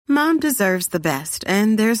Mom deserves the best,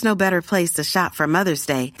 and there's no better place to shop for Mother's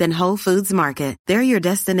Day than Whole Foods Market. They're your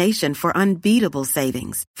destination for unbeatable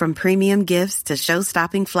savings, from premium gifts to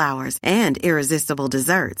show-stopping flowers and irresistible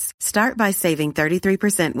desserts. Start by saving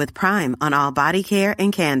 33% with Prime on all body care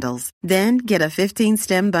and candles. Then get a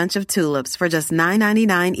 15-stem bunch of tulips for just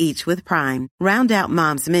 $9.99 each with Prime. Round out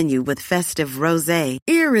Mom's menu with festive rosé,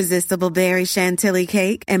 irresistible berry chantilly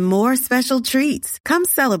cake, and more special treats. Come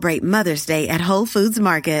celebrate Mother's Day at Whole Foods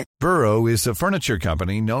Market. Burrow is a furniture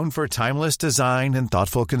company known for timeless design and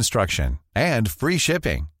thoughtful construction, and free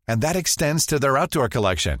shipping, and that extends to their outdoor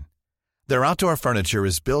collection. Their outdoor furniture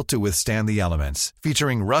is built to withstand the elements,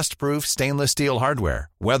 featuring rust-proof stainless steel hardware,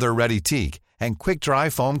 weather-ready teak, and quick-dry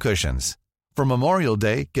foam cushions. For Memorial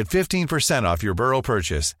Day, get 15% off your Burrow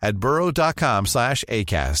purchase at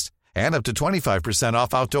burrow.com/ACAST, and up to 25%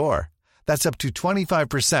 off outdoor. That's up to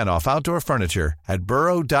 25% off outdoor furniture at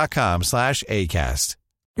burrow.com/ACAST.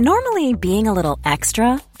 Normally, being a little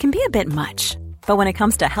extra can be a bit much, but when it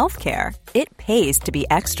comes to healthcare, it pays to be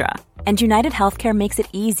extra. And United Healthcare makes it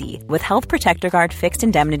easy with Health Protector Guard fixed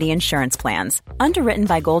indemnity insurance plans. Underwritten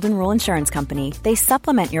by Golden Rule Insurance Company, they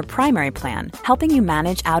supplement your primary plan, helping you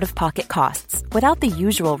manage out-of-pocket costs without the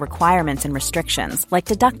usual requirements and restrictions like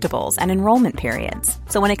deductibles and enrollment periods.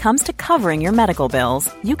 So when it comes to covering your medical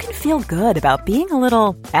bills, you can feel good about being a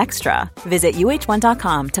little extra. Visit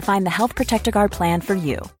uh1.com to find the Health Protector Guard plan for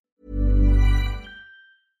you.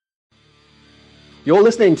 You're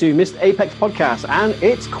listening to Missed Apex Podcast, and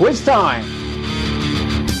it's quiz time.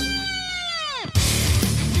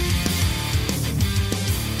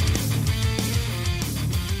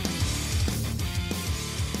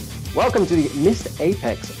 Welcome to the Missed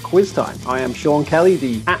Apex Quiz Time. I am Sean Kelly,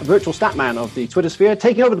 the virtual statman of the Twitter sphere,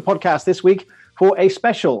 taking over the podcast this week for a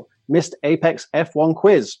special Missed Apex F1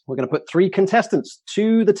 quiz. We're going to put 3 contestants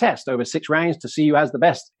to the test over 6 rounds to see who has the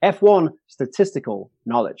best F1 statistical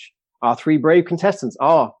knowledge. Our 3 brave contestants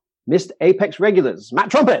are Missed Apex regulars, Matt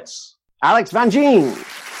Trumpets, Alex Van Gien,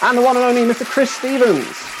 and the one and only Mr. Chris Stevens.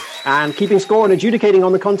 And keeping score and adjudicating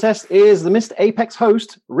on the contest is the Missed Apex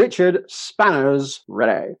host, Richard Spanners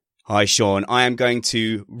Redday. Hi, Sean. I am going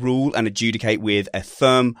to rule and adjudicate with a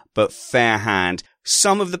firm but fair hand.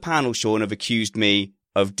 Some of the panel, Sean, have accused me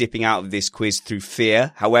of dipping out of this quiz through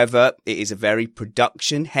fear. However, it is a very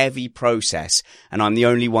production-heavy process, and I'm the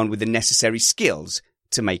only one with the necessary skills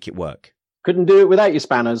to make it work. Couldn't do it without you,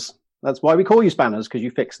 Spanners. That's why we call you Spanners, because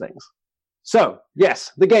you fix things. So,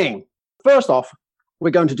 yes, the game. First off, we're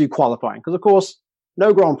going to do qualifying, because of course,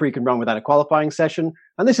 no Grand Prix can run without a qualifying session.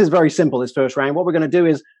 And this is very simple, this first round. What we're going to do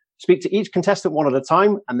is speak to each contestant one at a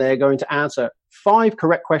time, and they're going to answer 5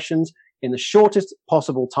 correct questions in the shortest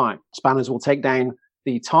possible time. Spanners will take down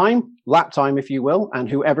the time, lap time, if you will, and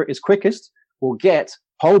whoever is quickest will get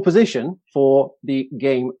pole position for the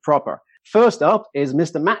game proper. First up is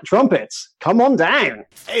Mr. Matt Trumpets. Come on down.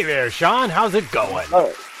 Hey there, Sean. How's it going?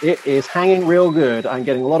 Oh, it is hanging real good. I'm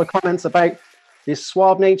getting a lot of comments about this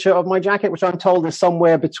suave nature of my jacket, which I'm told is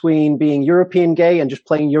somewhere between being European gay and just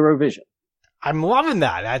playing Eurovision. I'm loving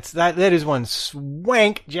that. That is one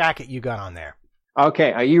swank jacket you got on there.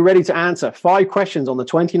 Okay, are you ready to answer 5 questions on the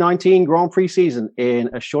 2019 Grand Prix season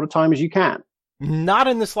in as short a time as you can? Not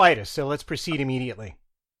in the slightest, so let's proceed immediately.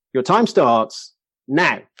 Your time starts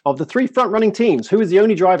now. Of the 3 front-running teams, who is the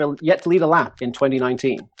only driver yet to lead a lap in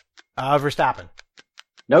 2019? Verstappen.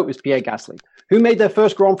 No, it was Pierre Gasly. Who made their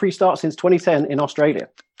first Grand Prix start since 2010 in Australia?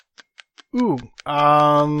 No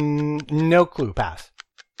clue. Pass.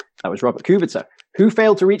 That was Robert Kubica. Who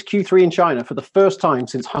failed to reach Q3 in China for the first time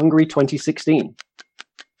since Hungary 2016?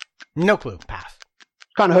 No clue. Pass.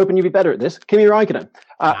 Kind of hoping you'd be better at this. Kimi Räikkönen.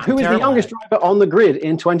 Who is the youngest driver on the grid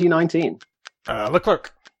in 2019?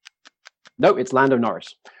 Leclerc. No, it's Lando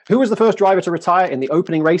Norris. Who was the first driver to retire in the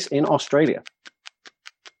opening race in Australia?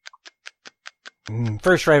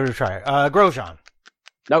 First driver to retire. Grosjean.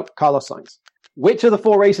 No, Carlos Sainz. Which of the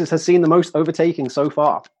 4 races has seen the most overtaking so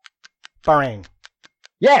far? Bahrain.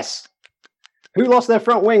 Yes! Who lost their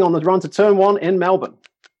front wing on the run to turn 1 in Melbourne?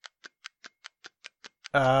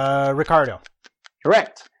 Ricardo.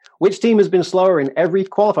 Correct. Which team has been slower in every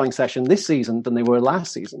qualifying session this season than they were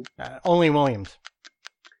last season? Only Williams.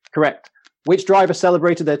 Correct. Which driver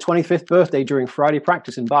celebrated their 25th birthday during Friday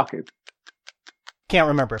practice in Baku? Can't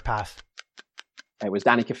remember. Pass. It was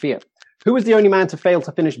Danny Kvyat. Who was the only man to fail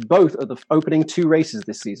to finish both of the opening 2 races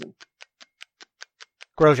this season?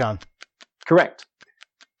 Grosjean. Correct.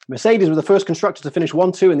 Mercedes were the first constructor to finish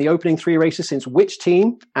 1-2 in the opening 3 races since which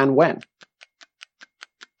team and when?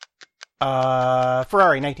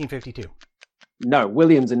 Ferrari, 1952. No,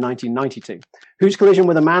 Williams in 1992. Whose collision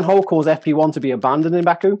with a manhole caused FP1 to be abandoned in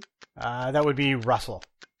Baku? That would be Russell.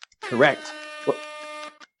 Correct.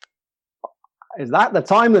 Is that the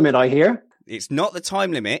time limit I hear? It's not the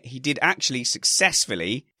time limit. He did actually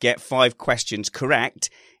successfully get 5 questions correct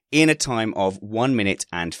in a time of 1 minute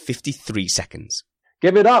and 53 seconds.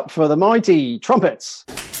 Give it up for the mighty Trumpets.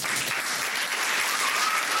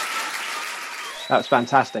 That's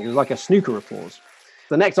fantastic. It was like a snooker applause.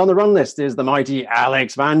 The next on the run list is the mighty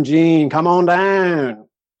Alex Van Geen. Come on down.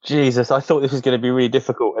 Jesus, I thought this was going to be really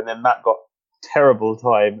difficult, and then Matt got terrible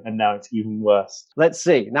time, and now it's even worse. Let's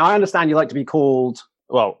see. Now, I understand you like to be called...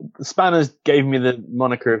 Well, Spanners gave me the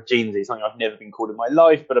moniker of Jeansy, something I've never been called in my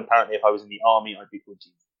life, but apparently if I was in the army, I'd be called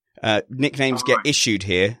Jeansy. Nicknames get issued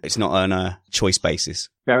here. It's not on a choice basis.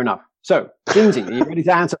 Fair enough. So, Jeansy, are you ready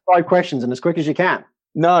to answer 5 questions and as quick as you can?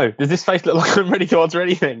 No. Does this face look like I'm ready to answer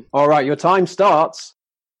anything? All right, your time starts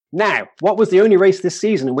now. What was the only race this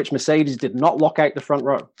season in which Mercedes did not lock out the front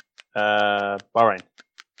row? Bahrain.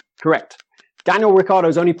 Correct. Daniel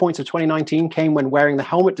Ricciardo's only points of 2019 came when wearing the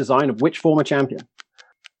helmet design of which former champion?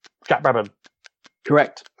 Jack Brabham.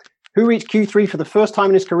 Correct. Who reached Q3 for the first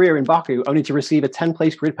time in his career in Baku, only to receive a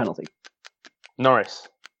 10-place grid penalty? Norris.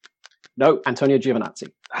 No, Antonio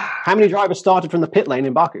Giovinazzi. How many drivers started from the pit lane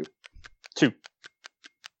in Baku? 2.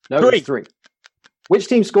 No, it was 3. Which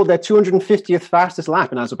team scored their 250th fastest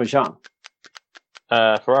lap in Azerbaijan?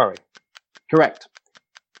 Ferrari. Correct.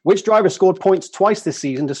 Which driver scored points twice this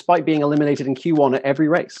season despite being eliminated in Q1 at every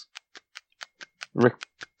race?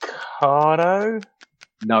 Ricciardo?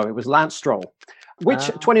 No, it was Lance Stroll. Which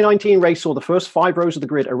 2019 race saw the first 5 rows of the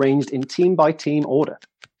grid arranged in team-by-team order?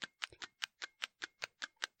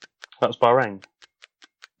 That was Bahrain.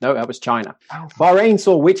 No, that was China. Bahrain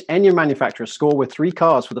saw which engine manufacturer score with 3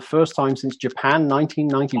 cars for the first time since Japan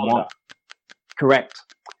 1991? Honda. Correct.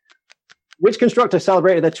 Which constructor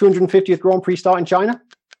celebrated their 250th Grand Prix start in China?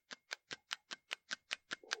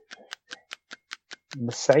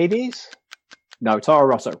 Mercedes? No, Toro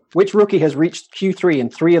Rosso. Which rookie has reached Q3 in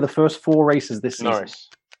 3 of the first 4 races this season? Norris.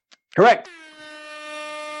 Correct.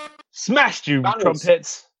 Smashed you, Spanners.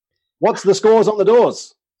 Trumpets. What's the scores on the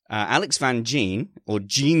doors? Alex Van Geen, or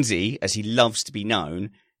Jeansy, as he loves to be known,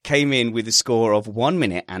 came in with a score of 1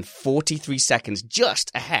 minute and 43 seconds,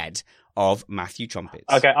 just ahead of Matthew Trumpets.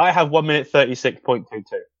 Okay, I have 1 minute 36.22.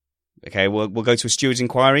 Okay, we'll go to a steward's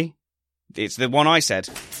inquiry. It's the one I said.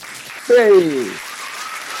 Hey!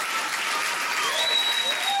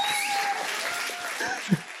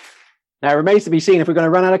 Now, it remains to be seen if we're going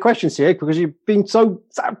to run out of questions here, because you've been so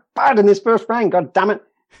bad in this first round. God damn it.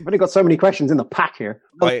 We've only got so many questions in the pack here.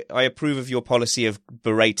 I approve of your policy of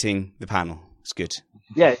berating the panel. It's good.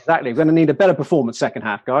 Yeah, exactly. We're going to need a better performance second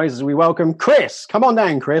half, guys, as we welcome Chris. Come on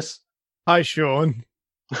down, Chris. Hi, Sean.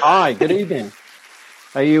 Hi, good evening.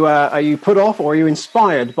 Are you put off or are you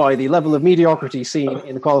inspired by the level of mediocrity seen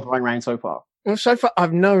in the qualifying round so far? Well, so far,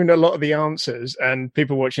 I've known a lot of the answers, and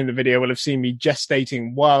people watching the video will have seen me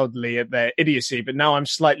gestating wildly at their idiocy, but now I'm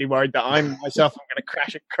slightly worried that I'm going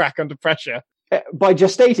to crack under pressure. By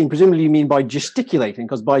gestating, presumably you mean by gesticulating,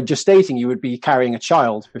 because by gestating you would be carrying a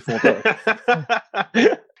child before birth.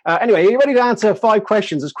 Anyway, are you ready to answer 5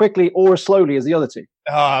 questions as quickly or as slowly as the other 2?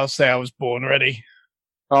 Oh, I'll say I was born ready.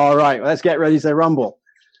 All right, well, let's get ready to rumble.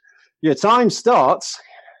 Your time starts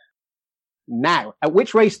now. At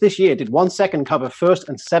which race this year did 1 second cover 1st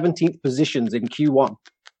and 17th positions in Q1?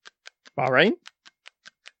 Bahrain?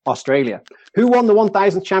 Australia. Who won the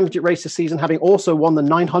 1000th championship race this season, having also won the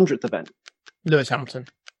 900th event? Lewis Hamilton.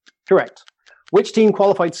 Correct. Which team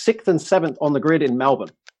qualified 6th and 7th on the grid in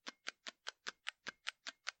Melbourne?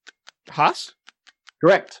 Haas?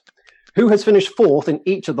 Correct. Who has finished 4th in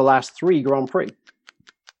each of the last 3 Grand Prix?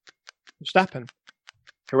 Verstappen.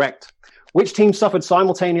 Correct. Which team suffered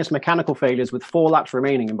simultaneous mechanical failures with 4 laps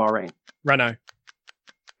remaining in Bahrain? Renault.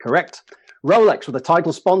 Correct. Rolex were the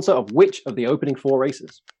title sponsor of which of the opening 4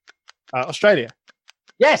 races? Australia.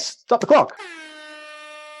 Yes, stop the clock.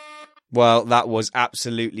 Well, that was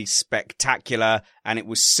absolutely spectacular, and it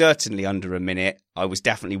was certainly under a minute. I was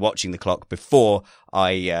definitely watching the clock before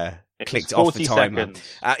I clicked off the timer.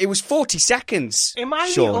 It was 40 seconds. Am I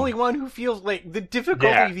Sean. the only one who feels like the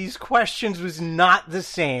difficulty of these questions was not the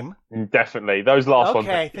same? Definitely. Those last ones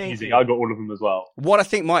Okay, were easy. thank you. I got all of them as well. What I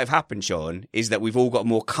think might have happened, Sean, is that we've all got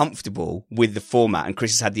more comfortable with the format, and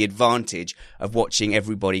Chris has had the advantage of watching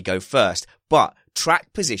everybody go first. But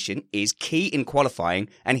track position is key in qualifying,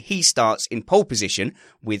 and he starts in pole position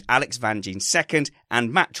with Alex Van Geen 2nd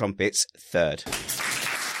and Matt Trumpets 3rd.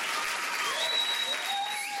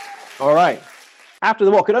 All right. After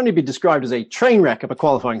what could only be described as a train wreck of a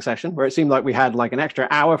qualifying session, where it seemed like we had like an extra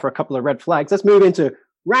hour for a couple of red flags, let's move into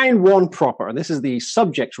round 1 proper. And this is the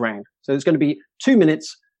subject round. So it's going to be 2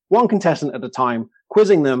 minutes, 1 contestant at a time,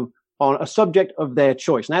 quizzing them on a subject of their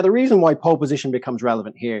choice. Now, the reason why pole position becomes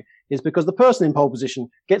relevant here is because the person in pole position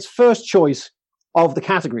gets first choice of the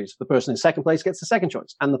categories. The person in second place gets the second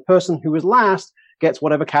choice, and the person who is last gets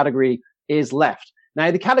whatever category is left.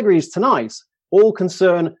 Now, the categories tonight all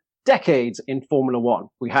concern decades in Formula One.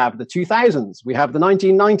 We have the 2000s, we have the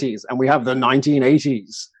 1990s, and we have the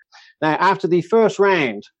 1980s. Now, after the first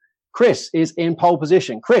round, Chris is in pole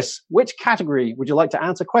position. Chris, which category would you like to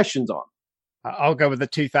answer questions on? I'll go with the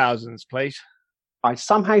 2000s, please. I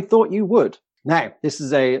somehow thought you would. Now, this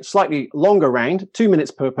is a slightly longer round, 2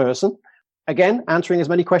 minutes per person. Again, answering as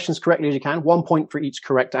many questions correctly as you can, 1 point for each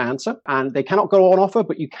correct answer. And they cannot go on offer,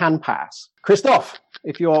 but you can pass. Christoph,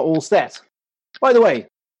 if you are all set. By the way,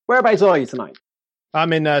 whereabouts are you tonight?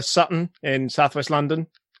 I'm in Sutton in southwest London.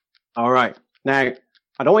 All right. Now,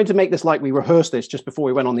 I don't want to make this like we rehearsed this just before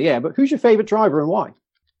we went on the air, but who's your favorite driver and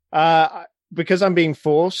why? Because I'm being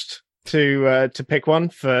forced to pick one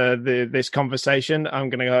for this conversation, I'm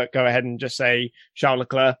going to go ahead and just say Charles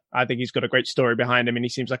Leclerc. I think he's got a great story behind him, and he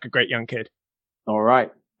seems like a great young kid. All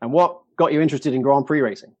right. And what got you interested in Grand Prix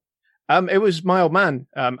racing? It was my old man,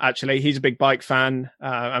 actually. He's a big bike fan,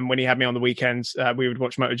 and when he had me on the weekends, we would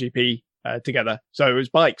watch MotoGP together. So it was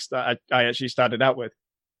bikes that I actually started out with.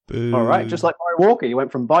 Boo. All right. Just like Murray Walker, you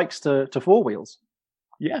went from bikes to four wheels.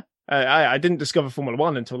 Yeah. I didn't discover Formula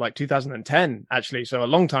One until like 2010, actually. So a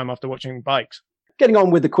long time after watching bikes. Getting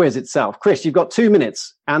on with the quiz itself. Chris, you've got 2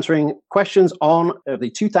 minutes answering questions on the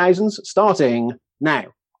 2000s, starting now.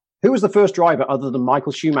 Who was the first driver other than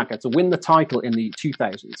Michael Schumacher to win the title in the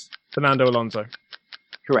 2000s? Fernando Alonso.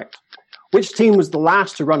 Correct. Which team was the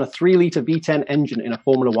last to run a 3-litre V10 engine in a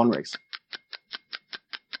Formula One race?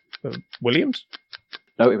 Williams?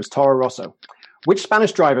 No, it was Toro Rosso. Which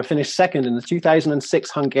Spanish driver finished second in the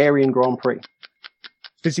 2006 Hungarian Grand Prix?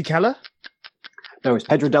 Fisichella? No, it's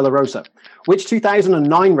Pedro de la Rosa. Which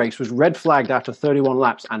 2009 race was red flagged after 31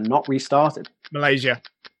 laps and not restarted? Malaysia.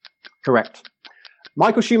 Correct.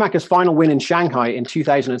 Michael Schumacher's final win in Shanghai in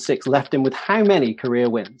 2006 left him with how many career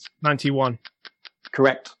wins? 91.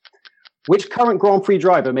 Correct. Which current Grand Prix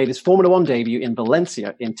driver made his Formula One debut in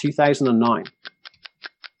Valencia in 2009?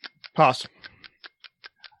 Pass.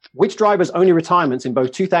 Which driver's only retirements in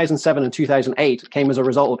both 2007 and 2008 came as a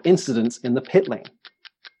result of incidents in the pit lane?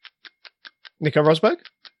 Nico Rosberg?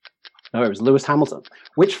 No, it was Lewis Hamilton.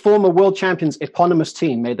 Which former world champions eponymous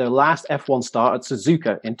team made their last F1 start at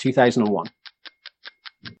Suzuka in 2001?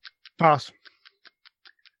 Pass.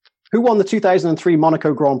 Who won the 2003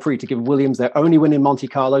 Monaco Grand Prix to give Williams their only win in Monte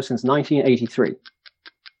Carlo since 1983?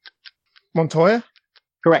 Montoya?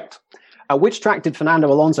 Correct. At which track did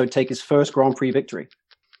Fernando Alonso take his first Grand Prix victory?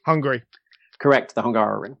 Hungary. Correct, the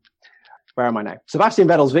Hungaroring. Where am I now? Sebastian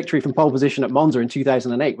Vettel's victory from pole position at Monza in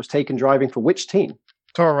 2008 was taken driving for which team?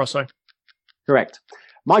 Toro Rosso. Correct.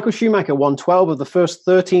 Michael Schumacher won 12 of the first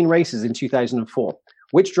 13 races in 2004.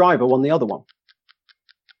 Which driver won the other one?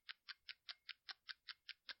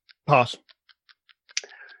 Pass.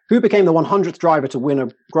 Who became the 100th driver to win a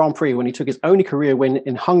Grand Prix when he took his only career win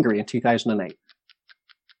in Hungary in 2008?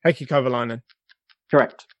 Heikki Kovalainen.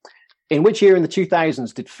 Correct. In which year in the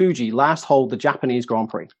 2000s did Fuji last hold the Japanese Grand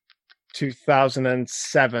Prix?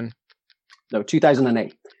 2007. No,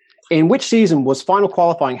 2008. In which season was final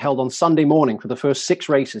qualifying held on Sunday morning for the first 6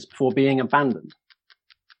 races before being abandoned?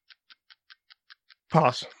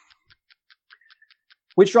 Pass.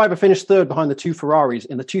 Which driver finished third behind the 2 Ferraris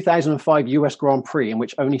in the 2005 US Grand Prix in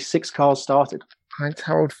which only 6 cars started?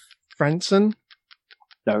 Heinz-Harald Frentzen?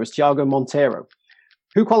 No, it was Thiago Monteiro.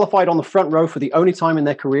 Who qualified on the front row for the only time in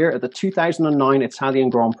their career at the 2009 Italian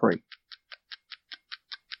Grand Prix?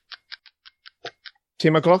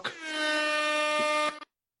 Timo Glock?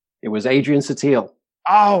 It was Adrian Sutil.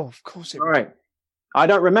 Oh, of course it was. All right. I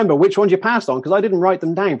don't remember which ones you passed on because I didn't write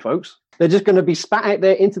them down, folks. They're just going to be spat out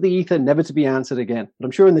there into the ether, never to be answered again. But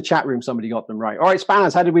I'm sure in the chat room somebody got them right. All right,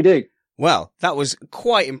 Spanners, how did we do? Well, that was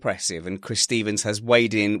quite impressive, and Chris Stevens has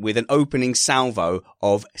weighed in with an opening salvo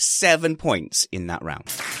of 7 points in that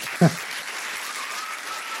round.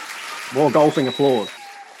 More golfing applause.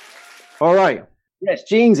 All right. Yes,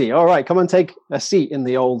 Jeansy. All right, come and take a seat in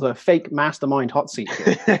the old fake mastermind hot seat.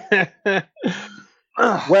 Where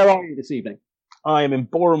are you this evening? I am in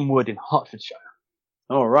Boreham Wood in Hertfordshire.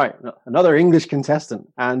 All right, another English contestant.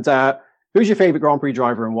 And who's your favourite Grand Prix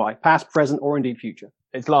driver and why? Past, present, or indeed future?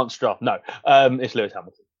 It's Lance Stroll. No, it's Lewis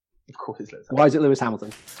Hamilton. Of course it's Lewis Hamilton. Why is it Lewis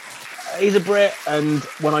Hamilton? He's a Brit, and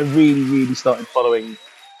when I really started following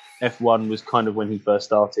F1 was kind of when he first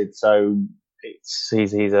started. So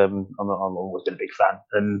I'm always been a big fan,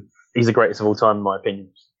 and he's the greatest of all time in my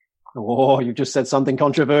opinion. Oh, you've just said something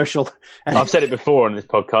controversial. I've said it before on this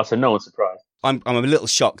podcast, so no one's surprised. I'm a little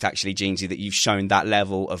shocked, actually, Jeansy, that you've shown that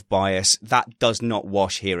level of bias. That does not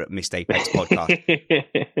wash here at Missed Apex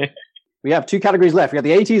Podcast. We have 2 categories left. We got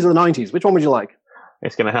the 80s and the 90s. Which one would you like?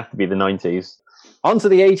 It's going to have to be the 90s. On to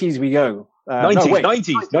the 80s we go.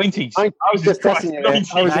 90s. I was just testing you.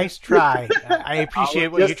 Nice try. I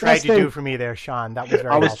appreciate what you tried to do for me there, Sean. That was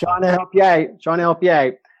very helpful. Trying to help you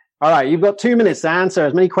out. All right, you've got 2 minutes to answer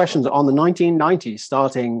as many questions on the 1990s,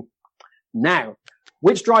 starting now.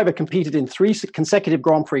 Which driver competed in 3 consecutive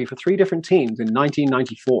Grand Prix for 3 different teams in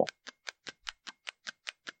 1994?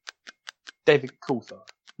 David Coulthard.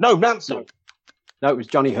 No, Mansell. No, it was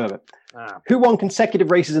Johnny Herbert. Who won consecutive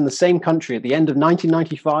races in the same country at the end of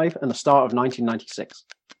 1995 and the start of 1996?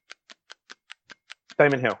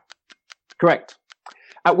 Damon Hill. Correct.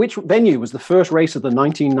 At which venue was the first race of the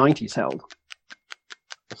 1990s held?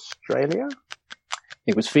 Australia?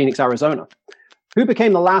 It was Phoenix, Arizona. Who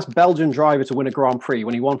became the last Belgian driver to win a Grand Prix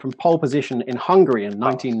when he won from pole position in Hungary in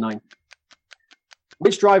 1990?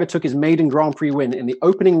 Which driver took his maiden Grand Prix win in the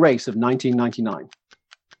opening race of 1999?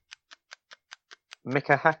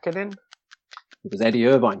 Mika Hakkinen? It was Eddie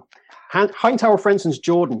Irvine. Heinz-Harald Frenzen's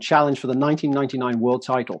Jordan challenged for the 1999 world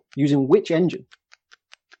title using which engine?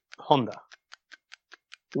 Honda.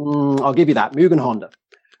 I'll give you that. Mugen Honda.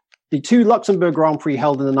 The 2 Luxembourg Grand Prix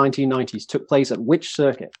held in the 1990s took place at which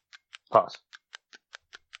circuit? Pass.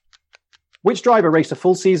 Which driver raced a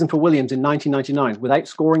full season for Williams in 1999 without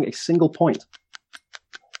scoring a single point?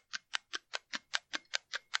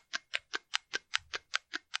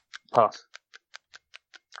 Pass.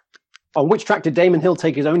 On which track did Damon Hill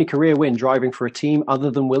take his only career win driving for a team other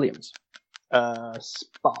than Williams?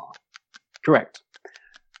 Spa. Correct.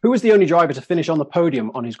 Who was the only driver to finish on the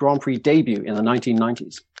podium on his Grand Prix debut in the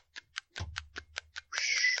 1990s?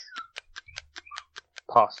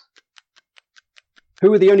 Pass. Who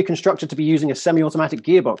were the only constructor to be using a semi-automatic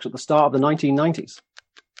gearbox at the start of the 1990s?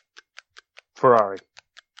 Ferrari.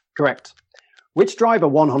 Correct. Which driver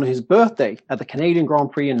won on his birthday at the Canadian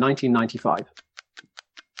Grand Prix in 1995?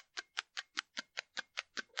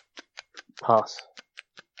 Pass.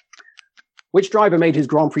 Which driver made his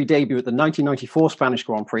Grand Prix debut at the 1994 Spanish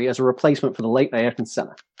Grand Prix as a replacement for the late Ayrton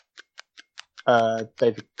Senna?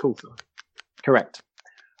 David Coulthard. Correct.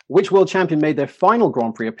 Which world champion made their final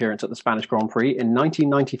Grand Prix appearance at the Spanish Grand Prix in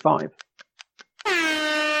 1995?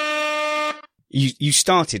 You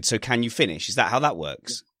started, so can you finish? Is that how that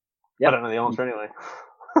works? Yep. I don't know the answer anyway.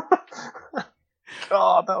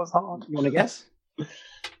 God, that was hard. You want to guess?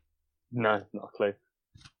 No, not a clue.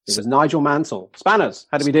 It was Nigel Mansell. Spanners,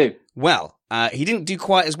 how did we do? Well, he didn't do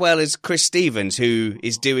quite as well as Chris Stevens, who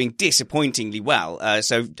is doing disappointingly well.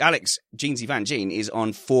 So Alex Jeansy Van Gene is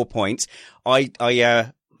on 4 points. I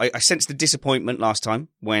sensed the disappointment last time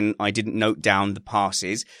when I didn't note down the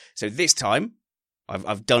passes. So this time,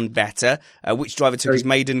 I've done better. Which driver took his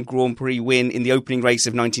maiden Grand Prix win in the opening race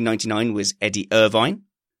of 1999 was Eddie Irvine.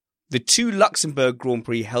 The 2 Luxembourg Grand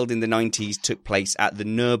Prix held in the 90s took place at the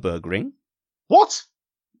Nürburgring. What?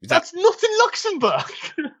 That's not in Luxembourg.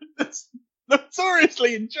 That's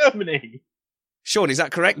notoriously in Germany. Sean, is that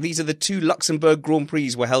correct? These are the 2 Luxembourg Grand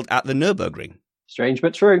Prix were held at the Nürburgring. Strange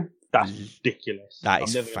but true. That's ridiculous. That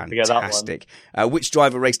is fantastic. Which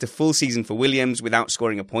driver raced a full season for Williams without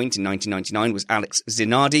scoring a point in 1999 was Alex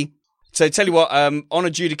Zinardi. So tell you what, on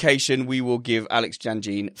adjudication, we will give Alex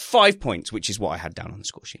Jangine 5 points, which is what I had down on the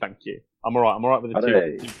score sheet. Thank you. I'm all right with the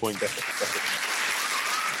 2-point deficit.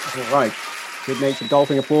 All right. Good-natured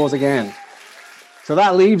golfing applause again. So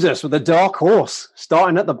that leaves us with the dark horse,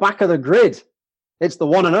 starting at the back of the grid. It's the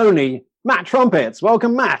one and only Matt Trumpets.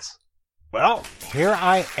 Welcome, Matt. Well, here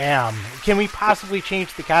I am. Can we possibly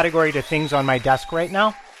change the category to things on my desk right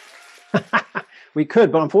now? We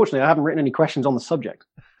could, but unfortunately I haven't written any questions on the subject.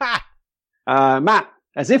 Matt,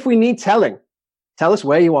 as if we need telling, tell us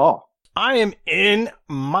where you are. I am in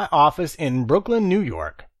my office in Brooklyn, New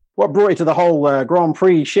York. What brought you to the whole Grand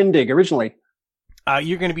Prix shindig originally?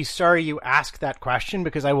 You're going to be sorry you asked that question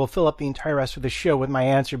because I will fill up the entire rest of the show with my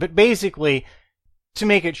answer. But basically, to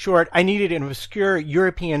make it short, I needed an obscure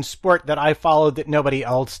European sport that I followed that nobody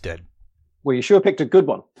else did. Well, you sure picked a good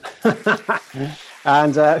one.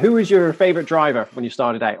 And who was your favorite driver when you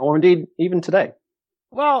started out, or indeed even today?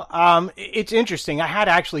 Well, it's interesting. I had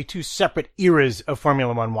actually 2 separate eras of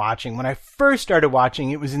Formula One watching. When I first started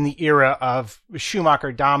watching, it was in the era of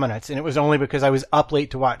Schumacher dominance, and it was only because I was up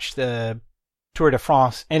late to watch the Tour de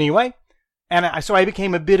France anyway. And so I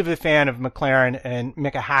became a bit of a fan of McLaren and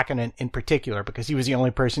Mika Hakkinen in particular, because he was the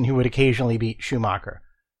only person who would occasionally beat Schumacher.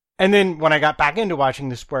 And then when I got back into watching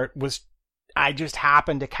the sport was I just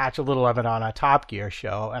happened to catch a little of it on a Top Gear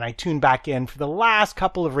show, and I tuned back in for the last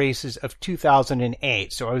couple of races of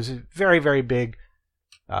 2008. So I was a very, very big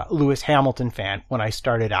Lewis Hamilton fan when I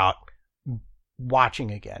started out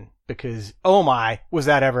watching again, because, oh my, was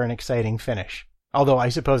that ever an exciting finish. Although I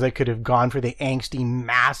suppose I could have gone for the angsty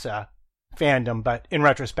Massa fandom, but in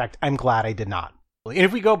retrospect, I'm glad I did not. And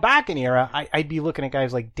if we go back an era, I'd be looking at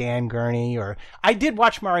guys like Dan Gurney, or I did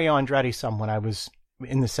watch Mario Andretti some when I was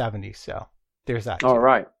in the 70s, so there's that too. All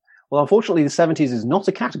right. Well, unfortunately, the 70s is not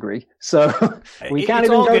a category, so we can't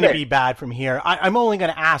even go there. It's all going to be bad from here. I'm only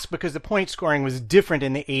going to ask, because the point scoring was different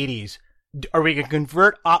in the 80s, are we going to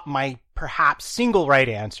convert up my perhaps single right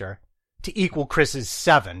answer to equal Chris's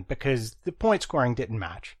 7, because the point scoring didn't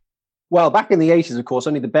match? Well, back in the 80s, of course,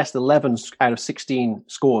 only the best 11 out of 16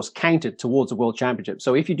 scores counted towards a world championship.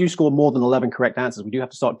 So if you do score more than 11 correct answers, we do have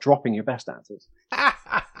to start dropping your best answers.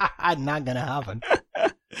 Not going to happen.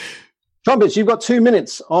 Trumpets, you've got 2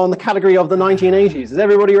 minutes on the category of the 1980s. Is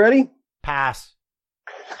everybody ready? Pass.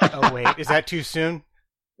 Oh, wait. Is that too soon?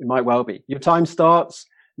 It might well be. Your time starts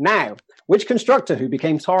now. Which constructor who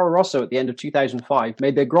became Toro Rosso at the end of 2005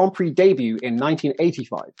 made their Grand Prix debut in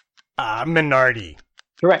 1985? Minardi.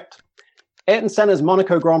 Correct. Ayrton Senna's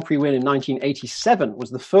Monaco Grand Prix win in 1987 was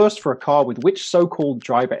the first for a car with which so-called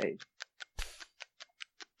driver aid?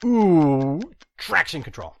 Ooh, traction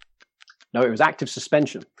control. No, it was active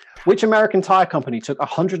suspension. Which American tire company took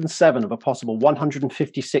 107 of a possible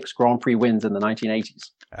 156 Grand Prix wins in the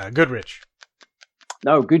 1980s? Goodrich.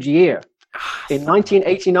 No, Goodyear. In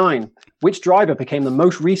 1989, which driver became the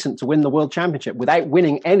most recent to win the World Championship without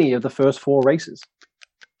winning any of the first 4 races?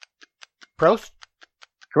 Prost?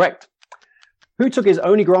 Correct. Who took his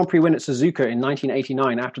only Grand Prix win at Suzuka in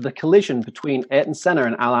 1989 after the collision between Ayrton Senna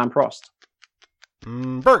and Alain Prost?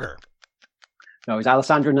 Berger. No, it's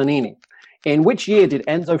Alessandro Nannini. In which year did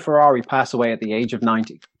Enzo Ferrari pass away at the age of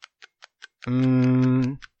 90?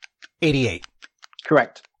 88.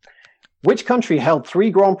 Correct. Which country held 3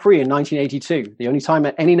 Grand Prix in 1982, the only time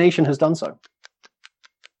that any nation has done so?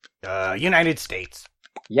 United States.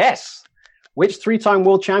 Yes. Which 3-time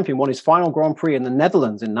world champion won his final Grand Prix in the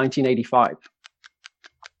Netherlands in 1985?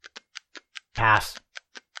 Pass.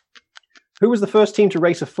 Who was the first team to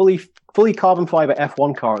race a fully carbon fiber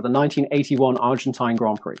F1 car at the 1981 Argentine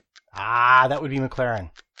Grand Prix? That would be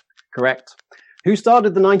McLaren. Correct. Who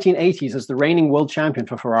started the 1980s as the reigning world champion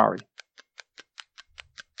for Ferrari?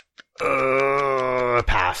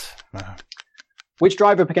 Pass. Which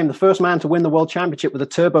driver became the first man to win the world championship with a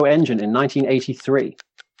turbo engine in 1983?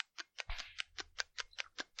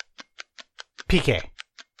 Piquet.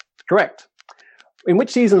 Correct. In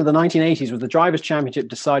which season of the 1980s was the Drivers' Championship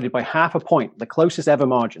decided by half a point, the closest ever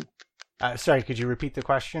margin? Sorry, could you repeat the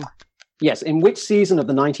question? Yes, in which season of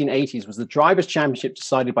the 1980s was the Drivers' Championship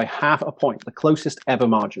decided by half a point, the closest ever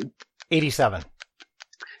margin? 87.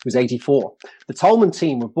 It was 84. The Tolman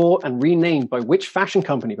team were bought and renamed by which fashion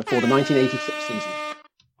company before the 1986 season?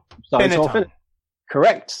 Benetton.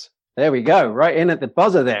 Correct. There we go. Right in at the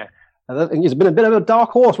buzzer there. It's been a bit of a dark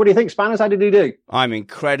horse. What do you think, Spanners? How did he do? I'm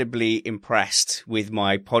incredibly impressed with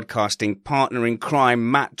my podcasting partner in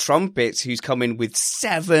crime, Matt Trumpets, who's come in with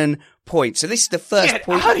 7 points. So this is the first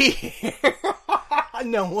point. Out of here.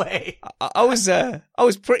 No way. I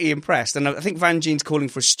was pretty impressed, and I think Van Gene's calling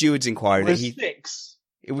for a steward's inquiry. It was 6.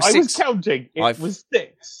 It was I 6. was counting. It was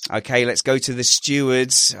 6. Okay, let's go to the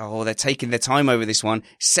stewards. Oh, they're taking their time over this one.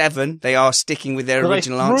 7. They are sticking with their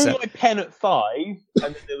original answer. I threw my pen at 5, and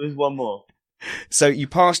then there was one more. So you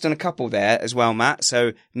passed on a couple there as well, Matt.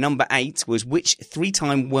 So number 8 was which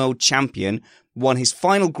 3-time world champion won his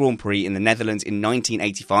final Grand Prix in the Netherlands in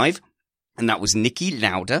 1985? And that was Niki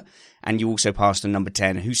Lauda. And you also passed on number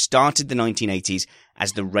 10, who started the 1980s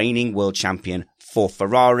as the reigning world champion for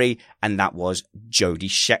Ferrari, and that was Jody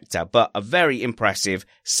Scheckter. But a very impressive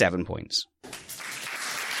 7 points.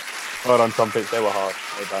 Well done, Trumpets. They were hard.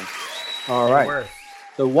 Well done. All right.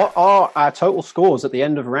 So what are our total scores at the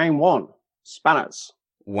end of round 1? Spanners.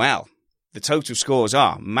 Well, the total scores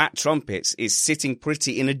are Matt Trumpets is sitting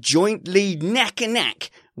pretty in a joint lead neck and neck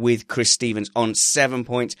with Chris Stevens on 7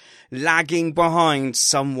 points, lagging behind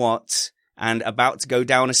somewhat and about to go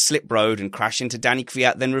down a slip road and crash into Danny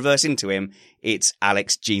Kvyat, then reverse into him. It's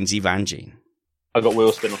Alex Jeansy Van Gene. I got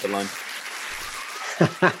wheel spin off the line.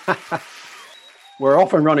 We're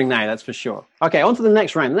off and running now, that's for sure. Okay, on to the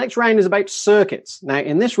next round. The next round is about circuits. Now,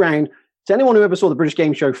 in this round, to anyone who ever saw the British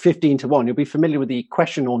Game Show 15-1, you'll be familiar with the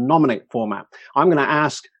question or nominate format. I'm going to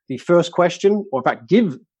ask the first question, or in fact,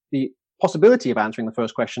 give the possibility of answering the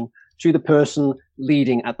first question to the person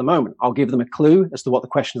leading at the moment. I'll give them a clue as to what the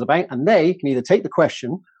question is about, and they can either take the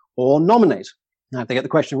question or nominate. Now, if they get the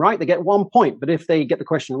question right, they get 1 point. But if they get the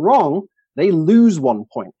question wrong, they lose 1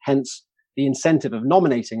 point. Hence the incentive of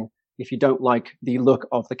nominating if you don't like the look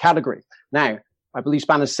of the category. Now, I believe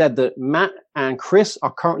Spanner said that Matt and Chris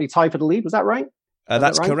are currently tied for the lead. Was that right?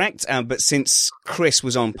 That's correct. But since Chris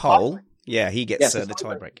was on pole, he gets the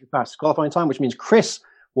tiebreak. Fast qualifying time, which means Chris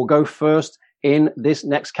will go first in this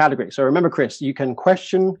next category. So remember, Chris, you can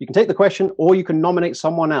take the question, or you can nominate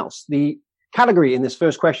someone else. The category in this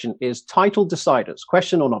first question is title deciders.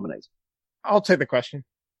 Question or nominate? I'll take the question.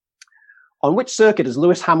 On which circuit has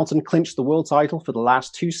Lewis Hamilton clinched the world title for the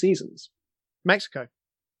last 2 seasons? Mexico.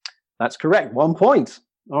 That's correct. 1 point.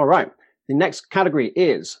 All right. The next category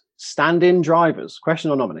is stand-in drivers. Question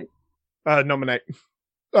or nominate? Nominate.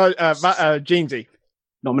 Jeansy.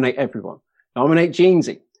 Nominate everyone. Nominate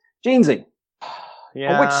Jeansy. Jeansy.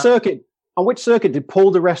 Yeah. On which circuit did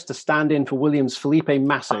Paul di Resta stand in for Williams' Felipe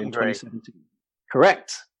Massa in 2017?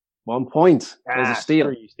 Correct. 1 point. There's a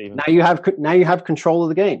steal. Now you have control of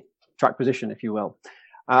the game. Track position, if you will.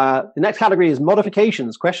 The next category is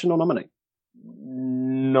modifications. Question or nominate?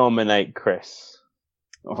 Nominate Chris.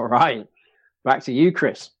 All right. Back to you,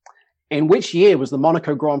 Chris. In which year was the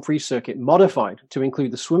Monaco Grand Prix circuit modified to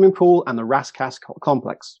include the swimming pool and the Rascasse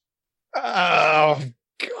complex? Oh,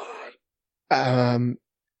 God.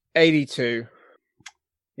 82.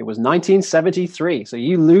 It was 1973. So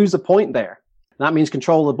you lose a point there. That means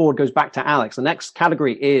control of the board goes back to Alex. The next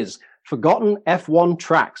category is forgotten F1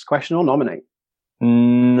 tracks. Question or nominate?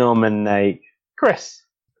 Nominate Chris.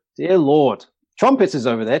 Dear Lord. Trumpets is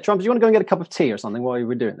over there. Trumpets, you want to go and get a cup of tea or something while you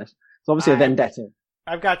were doing this? It's obviously a vendetta.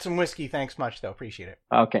 I've got some whiskey. Thanks much, though. Appreciate it.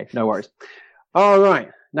 Okay, no worries. All right.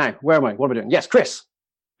 Now, where am I? What am I doing? Yes, Chris.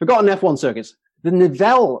 Forgotten F1 circuits. The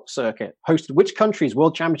Nivelle circuit hosted which country's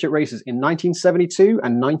world championship races in 1972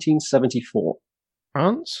 and 1974?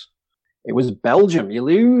 France? It was Belgium. You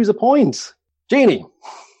lose a point. Jeannie.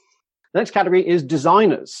 The next category is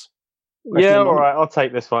designers. Question all right. I'll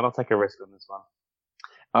take this one. I'll take a risk on this one.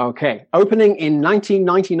 Okay. Opening in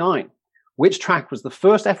 1999, which track was the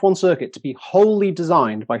first F1 circuit to be wholly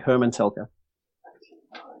designed by Hermann Tilke?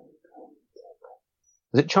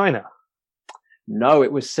 Was it China? No,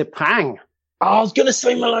 it was Sepang. Oh, I was going to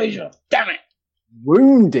say Malaysia. Damn it.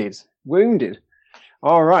 Wounded.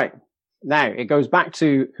 All right. Now, it goes back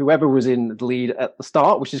to whoever was in the lead at the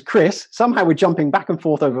start, which is Chris. Somehow we're jumping back and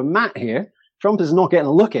forth over Matt here. Trump is not getting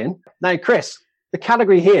a look in. Now, Chris, the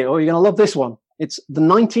category here, you're going to love this one. It's the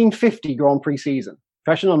 1950 Grand Prix season.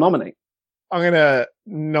 Question or nominate? I'm going to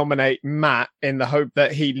nominate Matt in the hope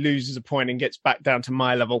that he loses a point and gets back down to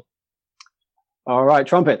my level. All right,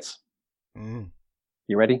 Trumpets. You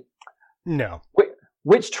ready? No.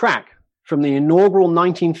 Which track from the inaugural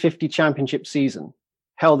 1950 championship season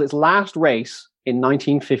held its last race in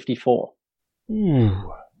 1954?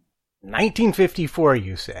 1954,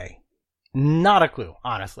 you say? Not a clue,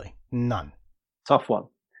 honestly. None. Tough one.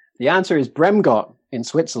 The answer is Bremgarten in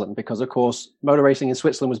Switzerland because, of course, motor racing in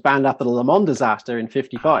Switzerland was banned after the Le Mans disaster in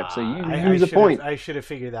 55. So you lose a point. I should have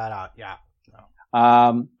figured that out. Yeah.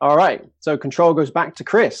 No. All right. So control goes back to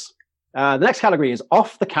Chris. The next category is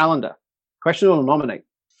off the calendar. Question or nominate?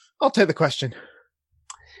 I'll take the question.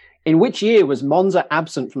 In which year was Monza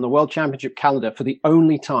absent from the World Championship calendar for the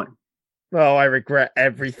only time? Oh, I regret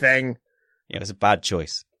everything. Yeah, it was a bad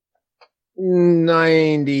choice.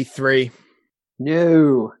 93.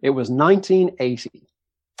 No, it was 1980.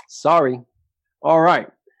 Sorry. All right.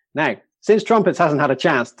 Now, since Trumpets hasn't had a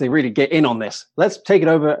chance to really get in on this, let's take it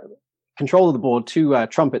over, control of the board to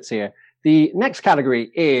Trumpets here. The next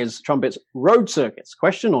category is Trumpets road circuits.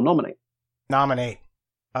 Question or nominate? Nominate.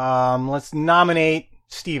 Let's nominate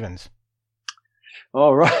Stevens.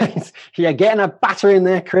 All right. You're getting a batter in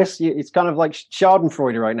there, Chris. It's kind of like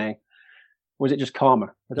Schadenfreude right now. Or is it just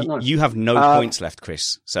karma? I don't know. You have no points left,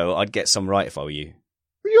 Chris, so I'd get some right if I were you.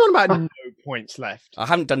 What are you on about no points left? I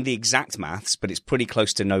haven't done the exact maths, but it's pretty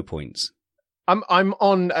close to no points. I'm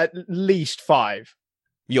on at least 5.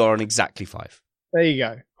 You're on exactly 5. There you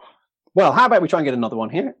go. Well, how about we try and get another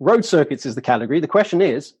one here? Road circuits is the category. The question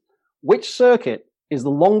is, which circuit is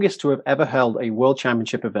the longest to have ever held a world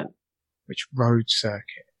championship event? Which road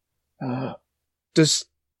circuit? Does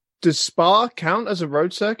Spa count as a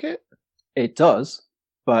road circuit? It does,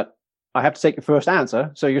 but I have to take your first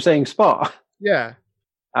answer. So you're saying Spa? Yeah.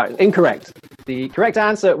 Incorrect. The correct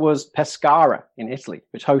answer was Pescara in Italy,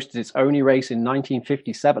 which hosted its only race in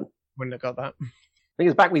 1957. Wouldn't have got that. I think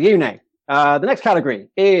it's back with you now. The next category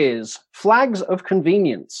is flags of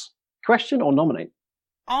convenience. Question or nominate?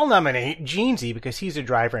 I'll nominate Jeansy because he's a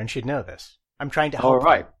driver and should know this. I'm trying to help. All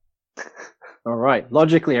right. All right.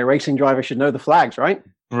 Logically, a racing driver should know the flags, right?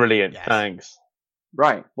 Brilliant. Yes. Thanks.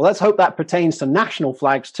 Right. Well, let's hope that pertains to national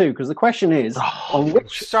flags too, because the question is,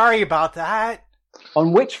 Sorry about that.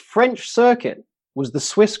 On which French circuit was the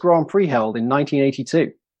Swiss Grand Prix held in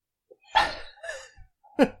 1982?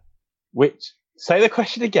 Say the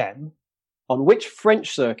question again. On which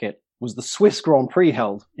French circuit was the Swiss Grand Prix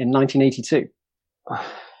held in 1982?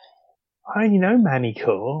 I only know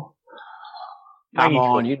Manicourt. Come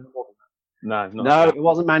on, you. No, it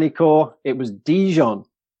wasn't Manicourt. It was Dijon.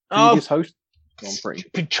 Previous host Grand Prix.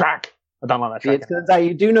 Stupid track. I don't like that track. It's going to say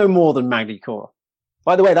you do know more than Manicourt.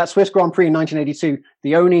 By the way, that Swiss Grand Prix in 1982,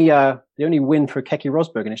 the only win for Keke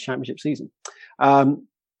Rosberg in his championship season.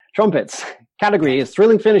 Trumpets. Category is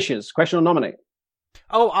thrilling finishes. Question or nominate?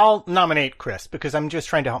 Oh, I'll nominate Chris because I'm just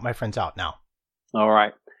trying to help my friends out now. All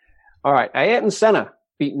right. Ayrton Senna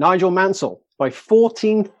beat Nigel Mansell by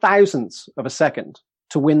 14 thousandths of a second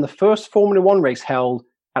to win the first Formula One race held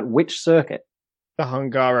at which circuit? The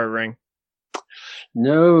Hungaroring.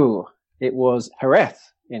 No, it was Jerez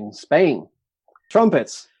in Spain.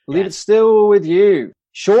 Trumpets, I believe it's still with you.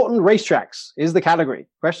 Shortened racetracks is the category.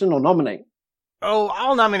 Question or nominate? Oh,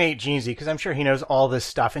 I'll nominate Jeansy because I'm sure he knows all this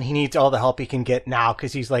stuff and he needs all the help he can get now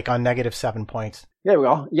because he's like on -7 points. There we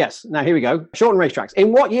are. Yes. Now here we go. Shortened racetracks.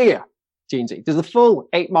 In what year, Jeansy, does the full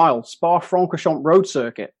 8-mile Spa-Francorchamps road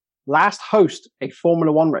circuit last host a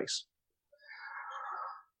Formula One race?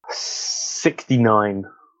 69.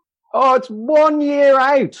 Oh, it's 1 year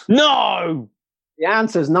out. No! The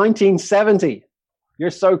answer is 1970. You're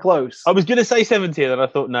so close. I was going to say 70, and then I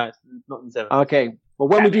thought, no, it's not in 70. Okay. Well,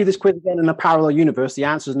 when we do this quiz again in a parallel universe, the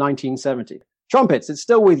answer is 1970. Trumpets, it's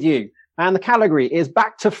still with you. And the category is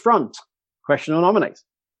back to front. Question or nominate?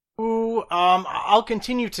 Ooh, I'll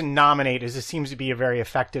continue to nominate as it seems to be a very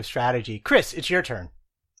effective strategy. Chris, it's your turn.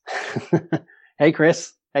 Hey,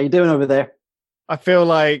 Chris. How you doing over there? I feel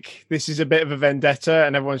like this is a bit of a vendetta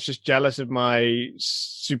and everyone's just jealous of my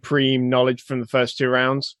supreme knowledge from the first 2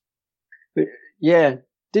 rounds. Yeah.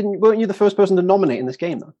 Weren't you the first person to nominate in this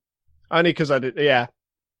game, though? Only because I did, yeah.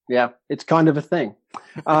 Yeah, it's kind of a thing.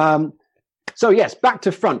 So, yes, back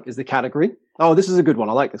to front is the category. Oh, this is a good one.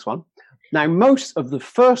 I like this one. Now, most of the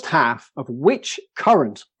first half of which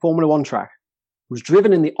current Formula One track was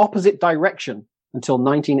driven in the opposite direction until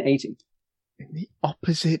 1980? In the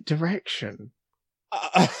opposite direction?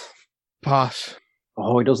 Pass.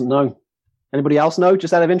 Oh, he doesn't know. Anybody else know,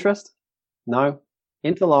 just out of interest? No.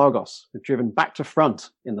 Interlagos was driven back to front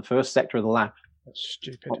in the first sector of the lap. That's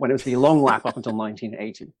stupid. When it was the long lap up until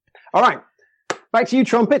 1980. All right. Back to you,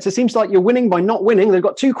 Trumpets. It seems like you're winning by not winning. They've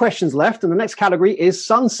got 2 questions left, and the next category is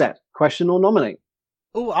Sunset. Question or nominate?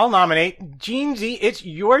 Oh, I'll nominate. Jeansy, it's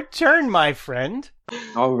your turn, my friend.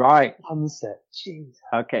 All right. Sunset. Jeez.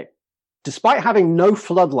 Okay. Despite having no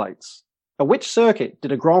floodlights, at which circuit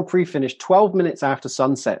did a Grand Prix finish 12 minutes after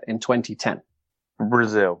sunset in 2010?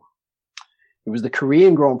 Brazil. It was the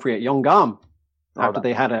Korean Grand Prix at Yeongam after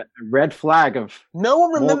they had a red flag of... No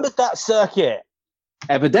one remembers that circuit.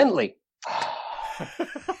 Evidently. A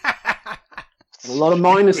lot of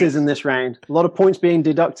minuses in this round. A lot of points being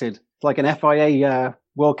deducted. It's like an FIA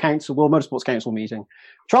World Motorsports Council meeting.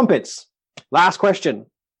 Trumpets. Last question.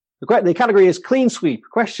 The category is clean sweep.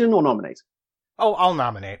 Question or nominate? Oh, I'll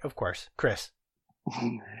nominate, of course. Chris.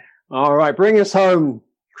 All right. Bring us home,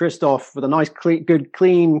 Christoph, with a nice, good,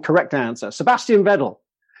 clean, correct answer. Sebastian Vettel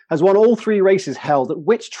has won all 3 races held at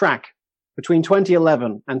which track between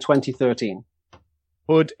 2011 and 2013?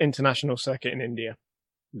 Hood International Circuit in India.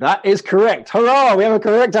 That is correct. Hurrah! We have a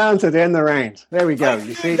correct answer to end the round. There we go.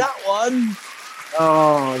 You see that one?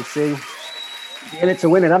 Oh, you see. You're in it to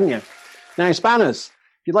win it, haven't you? Now, Spanners,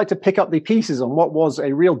 if you'd like to pick up the pieces on what was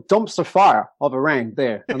a real dumpster fire of a round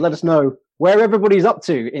there, and let us know where everybody's up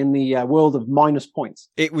to in the world of minus points.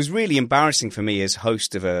 It was really embarrassing for me as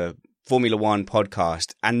host of a Formula One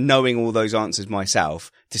podcast and knowing all those answers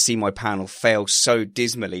myself to see my panel fail so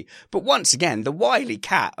dismally. But once again, the wily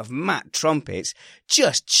cat of Matt Trumpets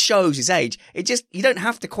just shows his age. You don't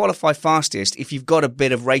have to qualify fastest if you've got a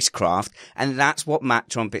bit of racecraft. And that's what Matt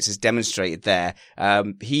Trumpets has demonstrated there.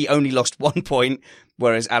 He only lost 1 point,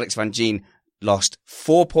 whereas Alex Van Gien lost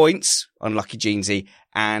 4 points, unlucky Jeansy,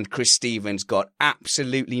 and Chris Stevens got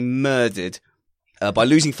absolutely murdered by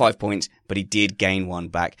losing 5 points, but he did gain 1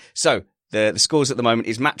 back. So the scores at the moment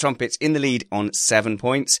is Matt Trumpets in the lead on 7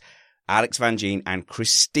 points. Alex Van Gien and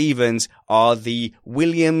Chris Stevens are the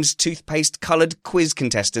Williams toothpaste coloured quiz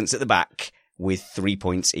contestants at the back with 3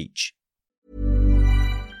 points each.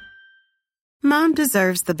 Mom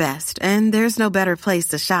deserves the best, and there's no better place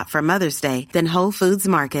to shop for Mother's Day than Whole Foods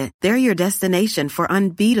Market. They're your destination for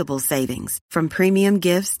unbeatable savings, from premium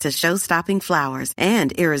gifts to show-stopping flowers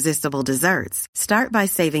and irresistible desserts. Start by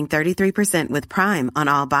saving 33% with Prime on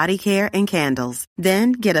all body care and candles.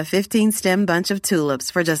 Then get a 15-stem bunch of tulips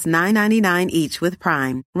for just $9.99 each with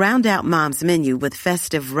Prime. Round out Mom's menu with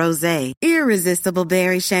festive rosé, irresistible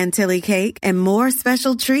berry chantilly cake, and more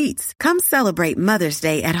special treats. Come celebrate Mother's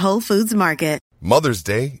Day at Whole Foods Market. Mother's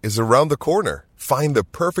Day is around the corner. Find the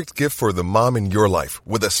perfect gift for the mom in your life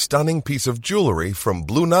with a stunning piece of jewelry from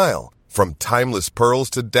Blue Nile. From timeless pearls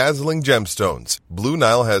to dazzling gemstones, Blue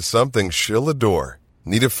Nile has something she'll adore.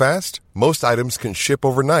 Need it fast? Most items can ship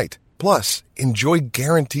overnight. Plus, enjoy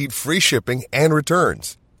guaranteed free shipping and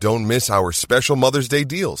returns. Don't miss our special Mother's Day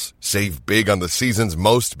deals. Save big on the season's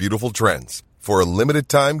most beautiful trends. For a limited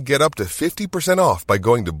time, get up to 50% off by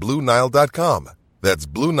going to BlueNile.com. That's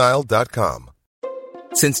BlueNile.com.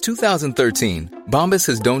 Since 2013, Bombas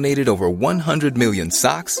has donated over 100 million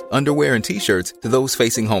socks, underwear, and T-shirts to those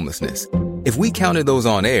facing homelessness. If we counted those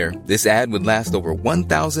on air, this ad would last over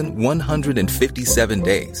 1,157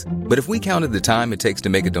 days. But if we counted the time it takes to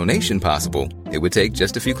make a donation possible, it would take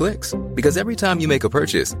just a few clicks. Because every time you make a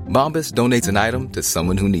purchase, Bombas donates an item to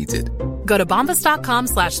someone who needs it. Go to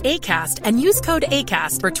bombas.com/ACAST and use code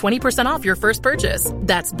ACAST for 20% off your first purchase.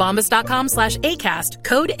 That's bombas.com/ACAST,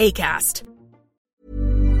 code ACAST.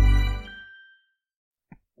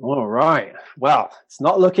 All right. Well, it's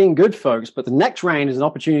not looking good, folks, but the next round is an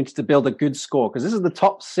opportunity to build a good score because this is the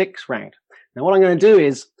top 6 round. Now, what I'm going to do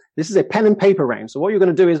is, this is a pen and paper round. So what you're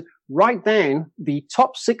going to do is write down the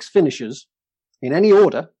top 6 finishers in any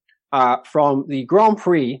order from the Grand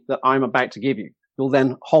Prix that I'm about to give you. You'll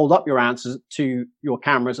then hold up your answers to your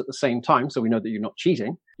cameras at the same time, so we know that you're not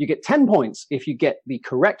cheating. You get 10 points if you get the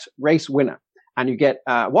correct race winner. And you get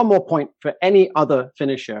 1 more point for any other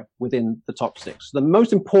finisher within the top 6. So the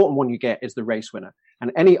most important one you get is the race winner. And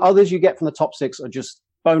any others you get from the top 6 are just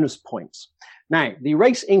bonus points. Now, the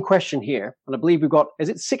race in question here, and I believe we've got, is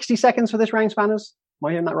it 60 seconds for this round, Spanners? Am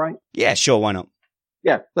I hearing that right? Yeah, sure. Why not?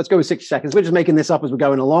 Yeah, let's go with 60 seconds. We're just making this up as we're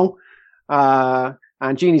going along.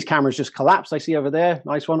 And Genie's camera's just collapsed. I see over there.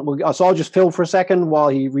 Nice one. So I'll just film for a second while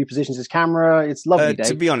he repositions his camera. It's lovely day.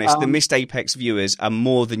 To be honest, the Missed Apex viewers are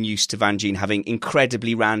more than used to Vangean having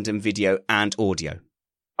incredibly random video and audio.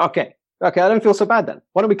 Okay, I don't feel so bad then.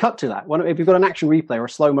 Why don't we cut to that? If you've got an action replay or a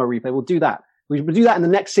slow-mo replay, we'll do that. We'll do that in the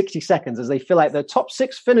next 60 seconds as they fill out their top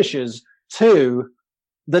 6 finishers to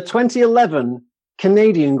the 2011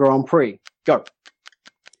 Canadian Grand Prix. Go.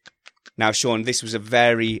 Now, Sean, this was a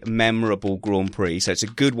very memorable Grand Prix, so it's a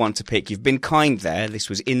good one to pick. You've been kind there. This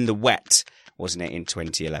was in the wet, wasn't it, in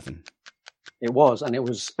 2011? It was, and it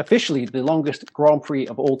was officially the longest Grand Prix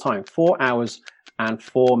of all time, 4 hours and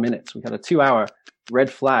 4 minutes. We had a 2-hour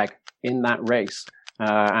red flag in that race,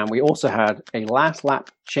 and we also had a last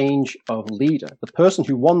lap change of leader. The person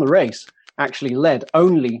who won the race actually led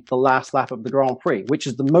only the last lap of the Grand Prix, which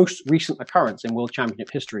is the most recent occurrence in World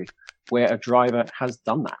Championship history where a driver has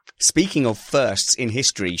done that. Speaking of firsts in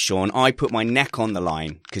history, Sean, I put my neck on the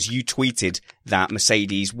line because you tweeted that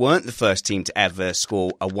Mercedes weren't the first team to ever score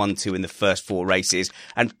a 1-2 in the first 4 races.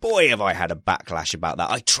 And boy, have I had a backlash about that.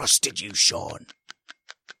 I trusted you, Sean.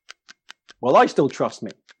 Well, I still trust me,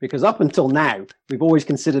 because up until now, we've always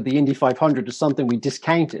considered the Indy 500 as something we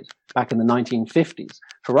discounted back in the 1950s.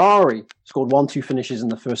 Ferrari scored 1-2 finishes in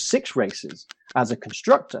the first 6 races as a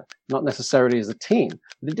constructor, not necessarily as a team.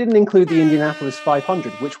 But it didn't include the Indianapolis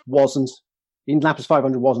 500, which wasn't, the Indianapolis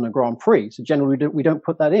 500 wasn't a Grand Prix. So generally we don't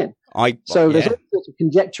put that in. There's all sorts of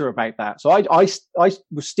conjecture about that. So I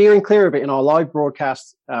was steering clear of it in our live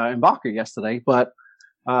broadcast in Baku yesterday, but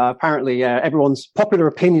apparently everyone's popular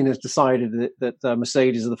opinion has decided that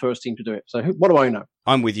Mercedes are the first team to do it. So what do I know?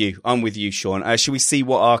 I'm with you, Sean. Should we see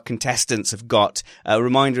what our contestants have got? A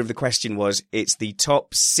reminder of the question was, it's the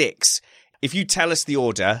top 6. If you tell us the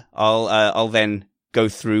order, I'll then go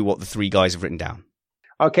through what the 3 guys have written down.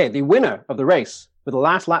 Okay, the winner of the race with the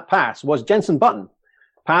last lap pass was Jenson Button,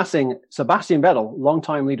 passing Sebastian Vettel,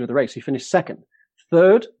 longtime leader of the race, who finished 2nd.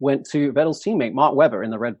 3rd went to Vettel's teammate, Mark Webber, in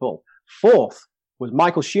the Red Bull. 4th was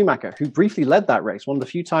Michael Schumacher, who briefly led that race, one of the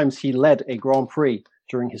few times he led a Grand Prix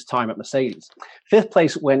during his time at Mercedes. 5th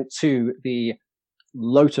place went to the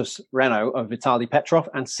Lotus Renault of Vitaly Petrov,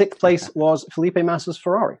 and 6th place was Felipe Massa's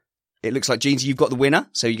Ferrari. It looks like, Jeans, you've got the winner,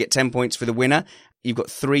 so you get 10 points for the winner. You've got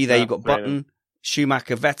 3 there. You've got Button,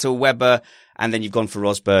 Schumacher, Vettel, Webber, and then you've gone for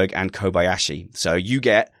Rosberg and Kobayashi. So you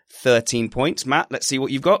get 13 points. Matt, let's see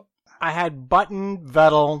what you've got. I had Button,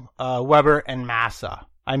 Vettel, Webber, and Massa.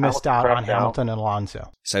 I missed out on Hamilton and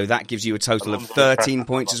Alonso. So that gives you a total of 13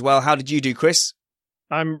 points as well. How did you do, Chris?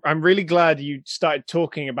 I'm really glad you started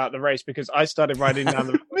talking about the race because I started writing down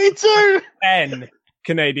the Me too. N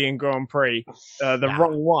Canadian Grand Prix,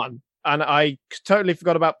 wrong one, and I totally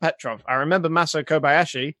forgot about Petrov. I remember Maso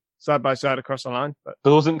Kobayashi side by side across the line, but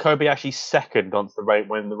wasn't Kobayashi second onto the rain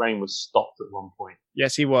when the rain was stopped at one point?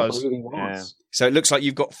 Yes, he was. Yeah. So it looks like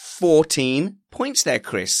you've got 14 points there,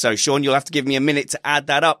 Chris. So, Sean, you'll have to give me a minute to add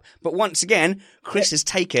that up. But once again, Chris has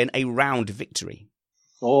taken a round victory.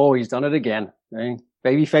 Oh, he's done it again.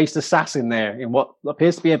 Baby-faced assassin there in what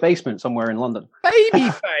appears to be a basement somewhere in London.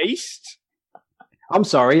 Baby-faced? I'm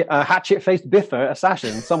sorry, a hatchet-faced biffer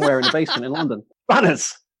assassin somewhere in the basement in London.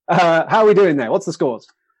 Banners, how are we doing there? What's the scores?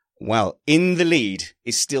 Well, in the lead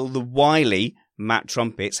is still the wily Matt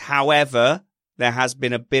Trumpets. However, there has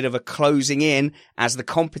been a bit of a closing in as the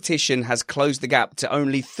competition has closed the gap to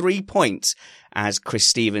only 3 points as Chris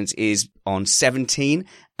Stevens is on 17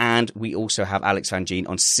 and we also have Alex Van Gien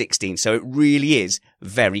on 16. So it really is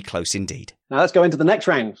very close indeed. Now let's go into the next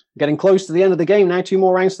round. Getting close to the end of the game now, 2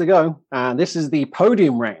 more rounds to go. And this is the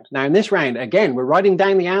podium round. Now in this round, again, we're writing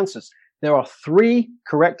down the answers. There are 3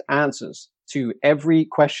 correct answers to every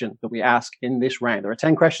question that we ask in this round. There are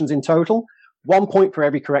 10 questions in total, 1 point for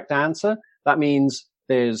every correct answer. That means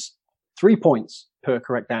there's 3 points per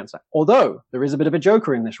correct answer. Although there is a bit of a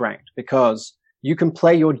joker in this round because you can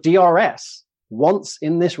play your DRS once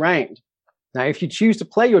in this round. Now, if you choose to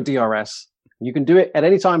play your DRS, you can do it at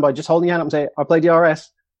any time by just holding your hand up and say, I play DRS.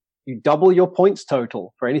 You double your points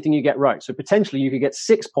total for anything you get right. So potentially you could get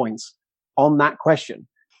 6 points on that question.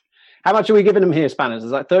 How much are we giving them here, Spanners?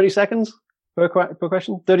 Is that 30 seconds per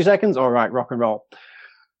question? 30 seconds? All right, rock and roll.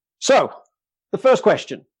 So the first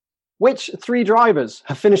question. Which 3 drivers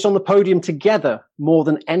have finished on the podium together more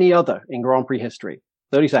than any other in Grand Prix history?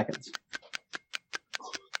 30 seconds.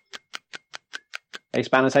 Hey,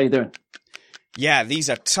 Spanners, how you doing? Yeah, these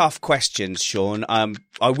are tough questions, Sean.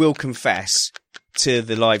 I will confess to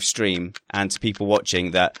the live stream and to people watching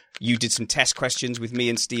that you did some test questions with me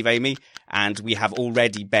and Steve Amy, and we have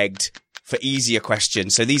already begged for easier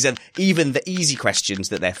questions. So these are even the easy questions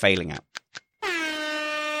that they're failing at.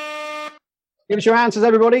 Give us your answers,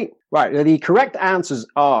 everybody. Right, the correct answers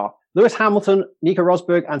are Lewis Hamilton, Nico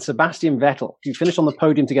Rosberg, and Sebastian Vettel, who finished on the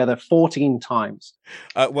podium together 14 times.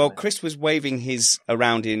 Well, Chris was waving his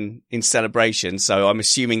around in celebration, so I'm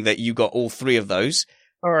assuming that you got all 3 of those.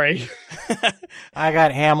 All right. I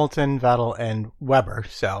got Hamilton, Vettel, and Webber,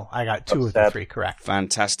 so I got 2 of the 3 correct.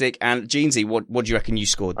 Fantastic. And Jeansy, what do you reckon you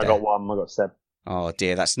scored there? I got 1. I got Seb. Oh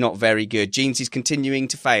dear, that's not very good. Jeansy's continuing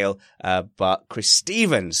to fail, but Chris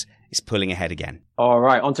Stevens is pulling ahead again. All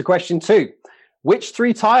right, on to question 2. Which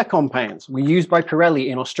 3 tyre compounds were used by Pirelli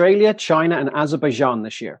in Australia, China, and Azerbaijan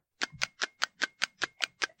this year?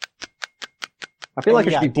 I feel like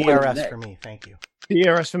it should be DRS for me. Thank you.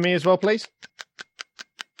 DRS for me as well, please.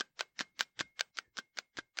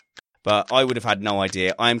 But I would have had no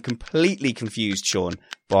idea. I am completely confused, Sean,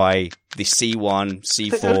 by the C1,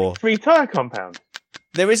 C4. 3 tyre compound.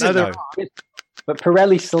 There isn't, though. But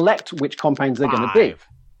Pirelli select which compounds they're going to be.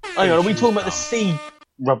 Hang on, are we talking about the C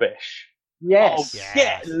rubbish? Yes. Oh,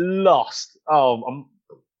 get lost.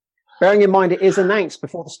 Bearing in mind, it is announced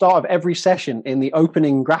before the start of every session in the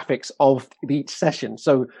opening graphics of each session.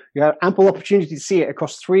 So you have ample opportunity to see it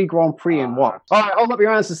across 3 Grand Prix in one. All right, hold up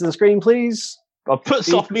your answers to the screen, please. I've put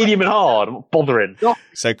soft, medium, and hard. I'm not bothering.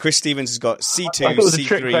 So Chris Stevens has got C2,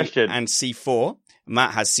 C3, and C4.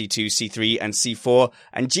 Matt has C2, C3, and C4.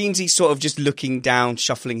 And Jeansy's sort of just looking down,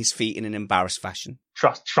 shuffling his feet in an embarrassed fashion.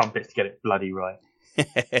 Trust Trumpets to get it bloody right.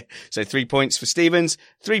 So 3 points for Stevens,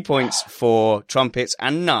 3 points for Trumpets,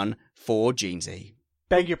 and none for Jeansy.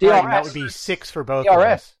 Beg your pardon, that would be 6 for both of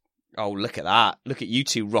us. Oh, look at that. Look at you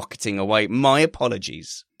two rocketing away. My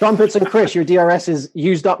apologies. Trumpets and Chris, your DRS is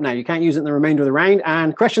used up now. You can't use it in the remainder of the round.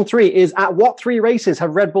 And question 3 is, at what 3 races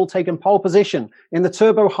have Red Bull taken pole position in the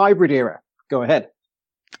turbo hybrid era? Go ahead.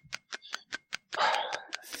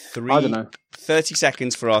 I don't know. 30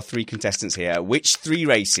 seconds for our 3 contestants here. Which 3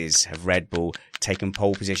 races have Red Bull taken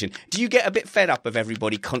pole position? Do you get a bit fed up of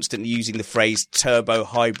everybody constantly using the phrase turbo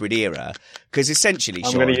hybrid era? Because essentially,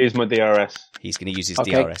 I'm going to use my DRS. He's going to use his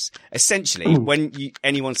DRS. Essentially, when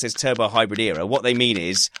anyone says turbo hybrid era, what they mean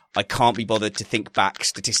is I can't be bothered to think back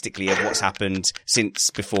statistically of what's happened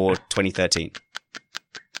since before 2013.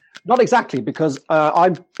 Not exactly, because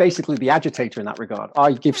I'm basically the agitator in that regard.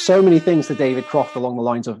 I give so many things to David Croft along the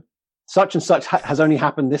lines of such and such has only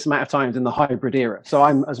happened this amount of times in the hybrid era. So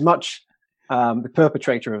I'm as much the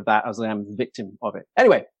perpetrator of that as I am the victim of it.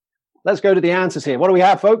 Anyway, let's go to the answers here. What do we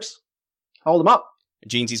have, folks? Hold them up.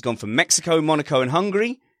 Jeansy's gone for Mexico, Monaco, and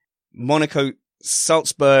Hungary. Monaco,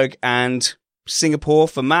 Salzburg, and Singapore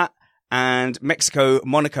for Matt. And Mexico,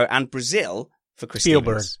 Monaco, and Brazil for Chris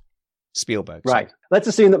Spielberg. Right. Let's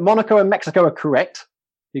assume that Monaco and Mexico are correct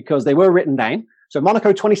because they were written down. So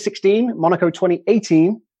Monaco 2016, Monaco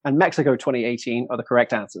 2018, and Mexico 2018 are the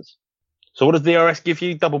correct answers. So what does DRS give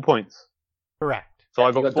you? Double points. Correct. So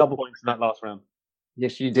I got 4 points in that last round.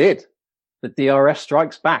 Yes, you did. The DRS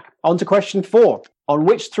strikes back. On to question 4. On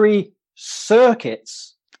which 3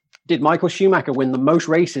 circuits did Michael Schumacher win the most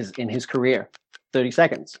races in his career? 30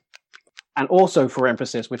 seconds. And also, for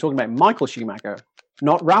emphasis, we're talking about Michael Schumacher,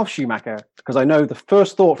 not Ralf Schumacher, because I know the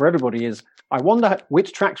first thought for everybody is, I wonder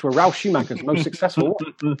which tracks were Ralf Schumacher's most successful.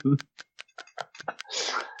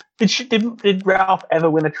 Did Ralph ever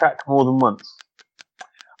win a track more than once?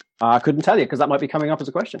 I couldn't tell you because that might be coming up as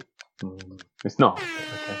a question. It's not.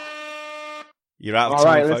 Okay. You're out of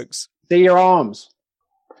time, folks. See your arms.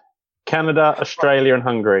 Canada, Australia, and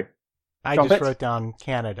Hungary. I just wrote down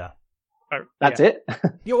Canada. That's it?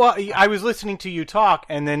 Yeah, well, I was listening to you talk,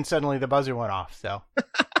 and then suddenly the buzzer went off. So,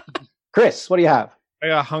 Chris, what do you have? I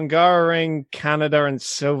got Hungaroring, Canada, and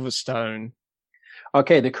Silverstone.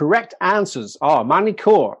 Okay, the correct answers are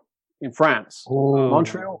Manicourt in France,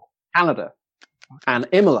 Montreal, Canada, and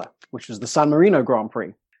Imola, which was the San Marino Grand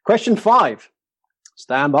Prix. Question 5.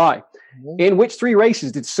 Stand by. In which 3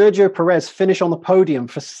 races did Sergio Perez finish on the podium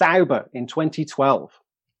for Sauber in 2012?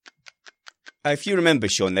 If you remember,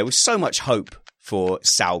 Sean, there was so much hope for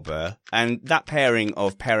Sauber, and that pairing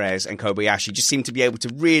of Perez and Kobayashi just seemed to be able to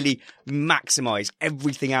really maximise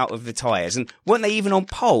everything out of the tyres. And weren't they even on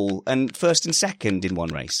pole and first and second in one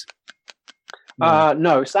race?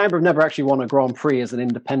 No, Sauber have never actually won a Grand Prix as an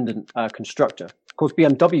independent constructor. Of course,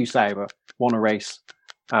 BMW Sauber won a race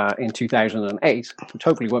in 2008, which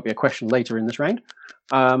hopefully won't be a question later in this round.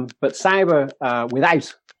 But Sauber,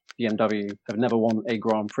 without BMW, have never won a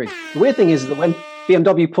Grand Prix. The weird thing is that when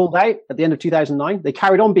BMW pulled out at the end of 2009, they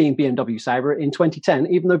carried on being BMW Sauber in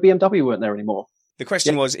 2010, even though BMW weren't there anymore. The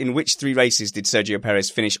question was, in which 3 races did Sergio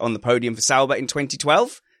Perez finish on the podium for Sauber in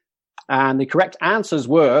 2012? And the correct answers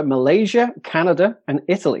were Malaysia, Canada, and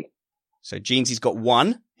Italy. So Jeansy's got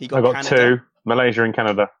 1. I got Canada. 2, Malaysia and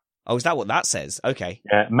Canada. Oh, is that what that says? Okay.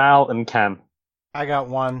 Yeah, Mal and Can. I got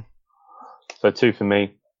 1. So 2 for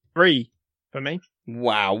me. 3 for me.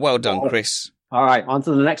 Wow, well done, Chris. All right, on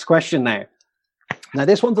to the next question now. Now,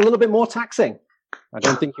 this one's a little bit more taxing. I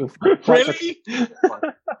don't think you'll... Really?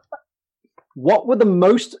 What were the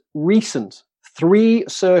most recent 3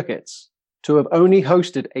 circuits to have only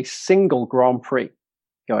hosted a single Grand Prix?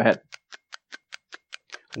 Go ahead.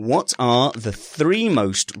 What are the 3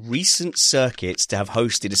 most recent circuits to have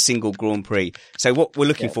hosted a single Grand Prix? So what we're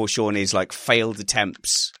looking for, Sean, is like failed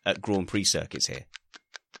attempts at Grand Prix circuits here.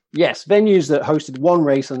 Yes, venues that hosted one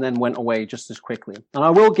race and then went away just as quickly. And I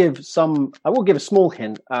will give a small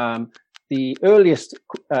hint. The earliest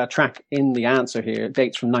track in the answer here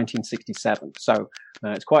dates from 1967. So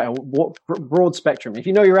it's quite a broad spectrum. If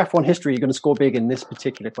you know your F1 history, you're going to score big in this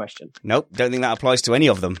particular question. Nope, don't think that applies to any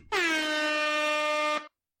of them.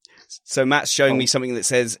 So Matt's showing me something that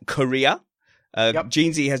says Korea.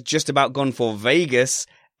 Jeansy has just about gone for Vegas,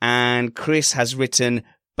 and Chris has written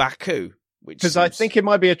Baku. Because I think it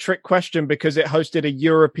might be a trick question because it hosted a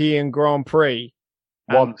European Grand Prix.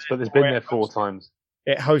 Once, but it's been there 4 times.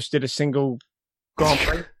 It hosted a single Grand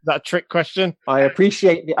Prix. Is that a trick question? I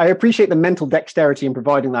appreciate the mental dexterity in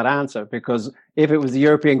providing that answer, because if it was the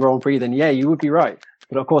European Grand Prix, then yeah, you would be right.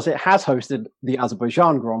 But of course, it has hosted the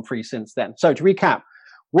Azerbaijan Grand Prix since then. So to recap,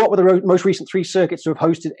 what were the most recent 3 circuits to have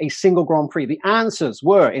hosted a single Grand Prix? The answers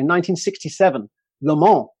were in 1967, Le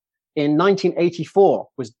Mans. In 1984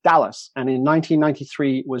 was Dallas, and in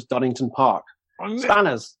 1993 was Donington Park.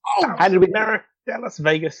 Spanners. How did we... Dallas,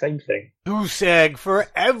 Vegas, same thing. Goose egg for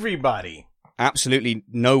everybody. Absolutely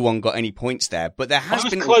no one got any points there, but there has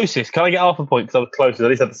been... closest. Can I get half a point because I was closest? At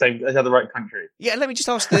least I had the right country. Yeah, let me just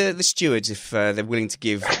ask the stewards if they're willing to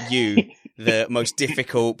give you, the most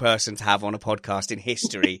difficult person to have on a podcast in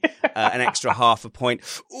history, an extra half a point.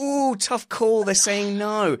 Ooh, tough call. They're saying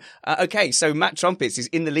no. Okay, so Matt Trumpets is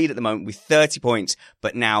in the lead at the moment with 30 points,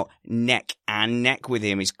 but now neck and neck with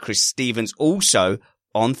him is Chris Stevens, also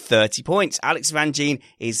on 30 points. Alex Van Gien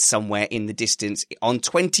is somewhere in the distance on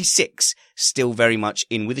 26, still very much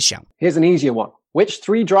in with a shout. Here's an easier one. Which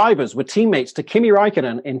 3 drivers were teammates to Kimi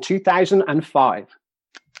Räikkönen in 2005?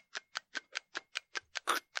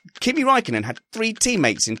 Kimi Räikkönen had 3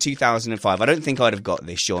 teammates in 2005. I don't think I'd have got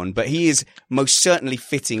this, Sean, but he is most certainly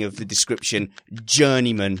fitting of the description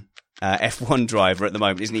journeyman F1 driver at the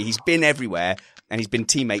moment, isn't he? He's been everywhere and he's been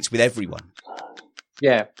teammates with everyone.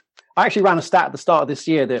 Yeah. I actually ran a stat at the start of this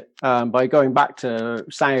year that by going back to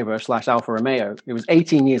Sauber/Alfa Romeo, it was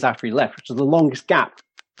 18 years after he left, which is the longest gap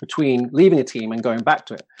between leaving a team and going back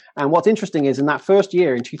to it. And what's interesting is in that first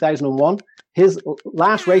year, in 2001, his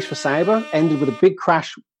last race for Sauber ended with a big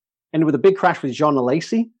crash with Jean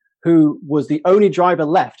Alesi, who was the only driver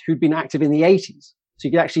left who'd been active in the 80s. So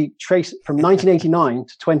you could actually trace from 1989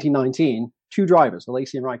 to 2019, 2 drivers,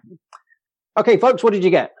 Alesi and Raikkonen. Okay, folks, what did you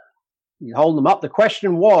get? You hold them up. The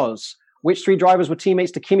question was, which 3 drivers were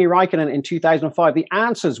teammates to Kimi Raikkonen in 2005? The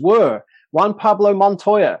answers were Juan Pablo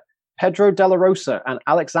Montoya, Pedro Della Rosa, and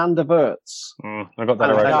Alexander Wurz. I got that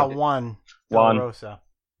right. I got one. Della Rosa.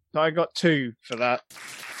 I got 2 for that.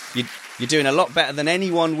 You're doing a lot better than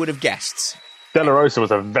anyone would have guessed. Della Rosa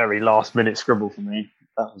was a very last-minute scribble for me.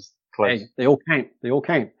 That was close. Hey, they all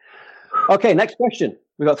came. Okay, next question.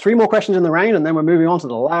 We've got 3 more questions in the round, and then we're moving on to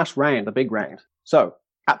the last round, the big round. So,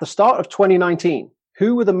 at the start of 2019,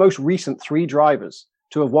 who were the most recent 3 drivers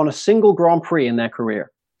to have won a single Grand Prix in their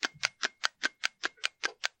career?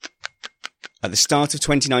 At the start of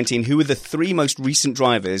 2019, who were the 3 most recent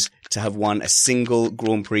drivers to have won a single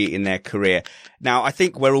Grand Prix in their career? Now, I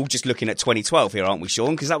think we're all just looking at 2012 here, aren't we,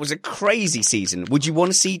 Sean? Because that was a crazy season. Would you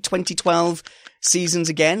want to see 2012 seasons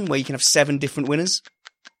again, where you can have 7 different winners?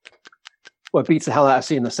 Well, it beats the hell out of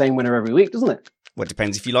seeing the same winner every week, doesn't it? Well, it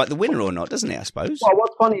depends if you like the winner or not, doesn't it, I suppose? Well,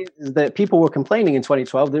 what's funny is that people were complaining in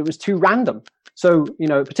 2012 that it was too random. So,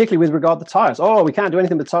 particularly with regard to tyres. Oh, we can't do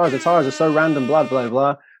anything with tyres. The tyres are so random, blah, blah,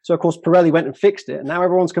 blah. So, of course, Pirelli went and fixed it. And now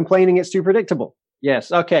everyone's complaining it's too predictable.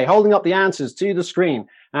 Yes. Okay. Holding up the answers to the screen.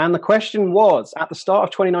 And the question was, at the start of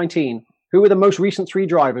 2019, who were the most recent 3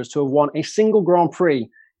 drivers to have won a single Grand Prix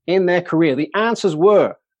in their career? The answers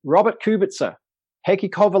were Robert Kubica, Heikki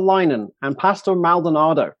Kovalainen, and Pastor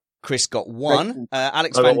Maldonado. Chris got 1.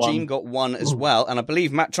 Alex Van Gien got 1 as well. And I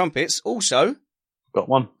believe Matt Trumpets also got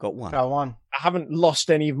 1. Got 1. I haven't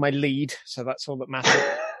lost any of my lead, so that's all that matters.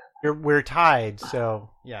 We're tied,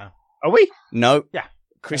 so yeah. Are we? No. Yeah.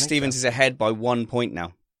 Chris Stevens is ahead by 1 point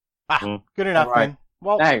now. Good enough, right.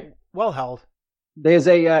 then. Well held. There's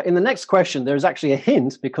in the next question, there's actually a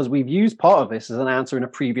hint because we've used part of this as an answer in a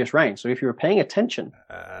previous round. So if you were paying attention,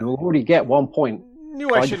 you'll already get 1 point.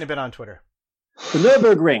 Knew I shouldn't have been on Twitter. The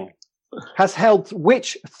Nürburgring has held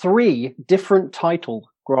which 3 different titled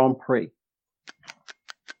Grand Prix?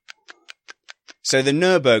 So the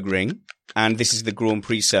Nürburgring, and this is the Grand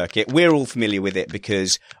Prix circuit, we're all familiar with it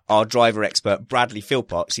because our driver expert Bradley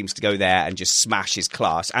Philpott seems to go there and just smash his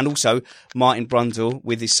class. And also Martin Brundle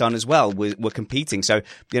with his son as well were competing. So,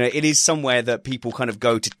 it is somewhere that people kind of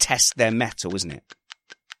go to test their mettle, isn't it?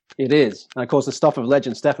 It is. And of course, the stuff of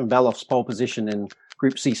legend Stefan Belloff's pole position in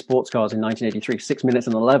Group C sports cars in 1983, 6 minutes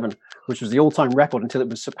and 11, which was the all-time record until it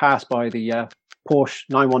was surpassed by the Porsche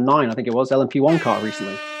 919, I think it was, LMP1 car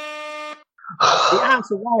recently. The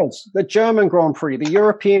answer was the German Grand Prix, the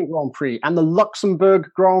European Grand Prix, and the Luxembourg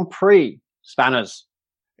Grand Prix. Spanners.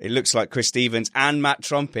 It looks like Chris Stevens and Matt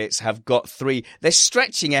Trumpets have got 3. They're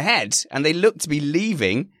stretching ahead, and they look to be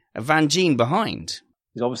leaving Van Gien behind.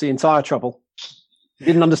 He's obviously in tyre trouble. He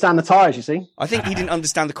didn't understand the tyres, you see. I think he didn't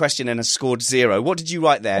understand the question and has scored 0. What did you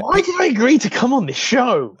write there? Why did I agree to come on this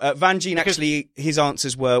show? Van Gien, actually, his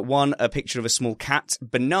answers were 1, a picture of a small cat,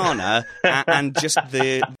 banana, and just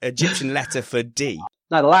the Egyptian letter for D.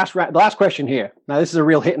 Now, the last question here. Now, this is a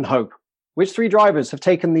real hit and hope. Which 3 drivers have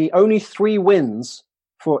taken the only 3 wins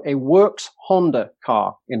for a Works Honda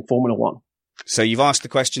car in Formula One? So you've asked the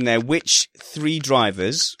question there, which 3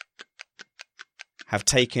 drivers have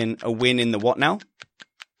taken a win in the what now?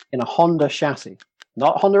 In a Honda chassis.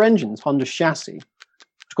 Not Honda engines, Honda chassis. Which,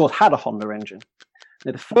 of course, had a Honda engine.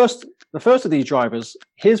 Now, the first of these drivers,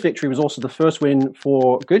 his victory was also the first win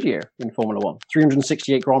for Goodyear in Formula One.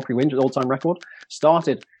 368 Grand Prix wins, all-time record.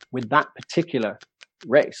 Started with that particular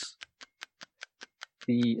race.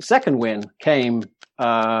 The second win came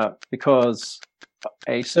because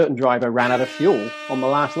a certain driver ran out of fuel on the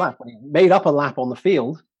last lap. When he made up a lap on the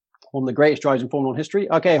field, one of the greatest drivers in Formula One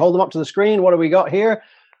history. Okay, hold them up to the screen. What do we got here?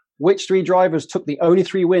 Which 3 drivers took the only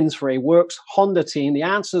 3 wins for a Works Honda team? The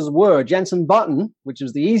answers were Jenson Button, which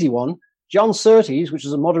is the easy one, John Surtees, which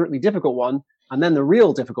is a moderately difficult one, and then the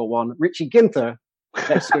real difficult one, Richie Ginther.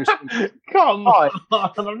 Let's go. Come on,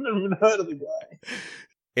 I've never even heard of the guy.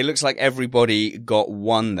 It looks like everybody got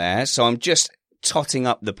 1 there, so I'm just totting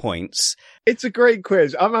up the points. It's a great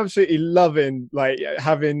quiz. I'm absolutely loving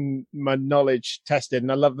having my knowledge tested,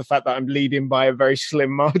 and I love the fact that I'm leading by a very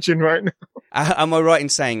slim margin right now. Am I right in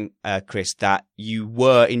saying, Chris, that you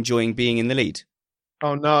were enjoying being in the lead?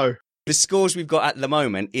 Oh no. The scores we've got at the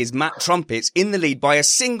moment is Matt Trumpets in the lead by a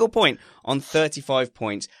single point on 35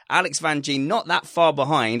 points. Alex Van Gien not that far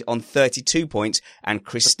behind on 32 points. And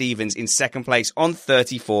Chris Stevens in second place on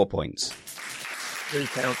 34 points.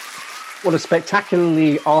 Recount. What a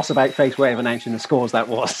spectacularly arse-about-face way of announcing the scores that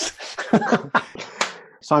was.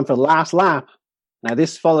 It's time for the last lap. Now,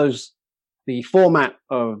 this follows the format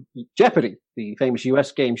of Jeopardy, the famous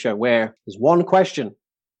US game show, where there's one question.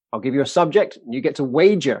 I'll give you a subject, and you get to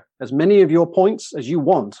wager as many of your points as you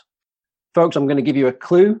want. Folks, I'm going to give you a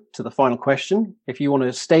clue to the final question. If you want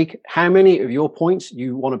to stake how many of your points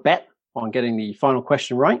you want to bet on getting the final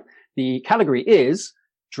question right, the category is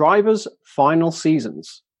drivers' final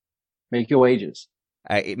seasons. Make your wagers.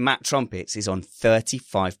 Matt Trumpets is on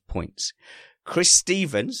 35 points. Chris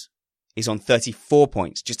Stevens is on 34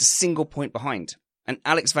 points, just a single point behind. And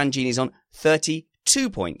Alex Van Gien is on 32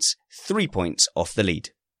 points, 3 points off the lead.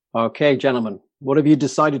 Okay, gentlemen, what have you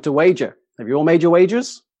decided to wager? Have you all made your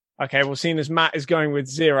wagers? Okay, well, seeing as Matt is going with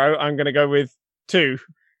 0, I'm going to go with 2.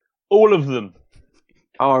 All of them.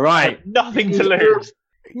 All right. Nothing to lose.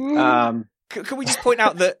 Can we just point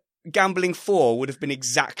out that gambling 4 would have been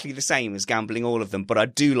exactly the same as gambling all of them, but I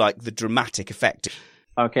do like the dramatic effect.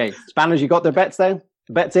 Okay, Spanners, you got their bets there?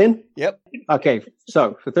 The bets in? Yep. Okay,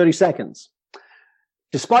 so for 30 seconds.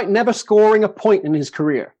 Despite never scoring a point in his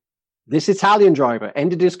career, this Italian driver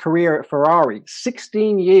ended his career at Ferrari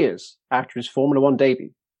 16 years after his Formula One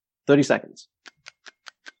debut. 30 seconds.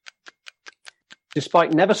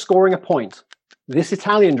 Despite never scoring a point, this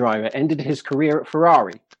Italian driver ended his career at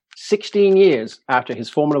Ferrari 16 years after his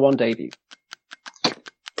Formula One debut. I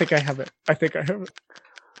think I have it.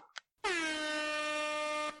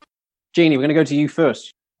 Jeannie, we're going to go to you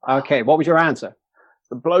first. Okay, what was your answer?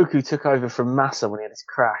 The bloke who took over from Massa when he had his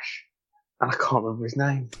crash. And I can't remember his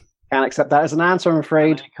name. Can't accept that as an answer, I'm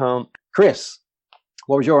afraid. I can't. Chris,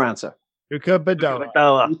 what was your answer? Luca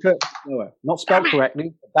Badoa. Luca Badoa. Not spelled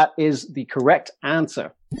correctly, but that is the correct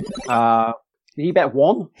answer. He bet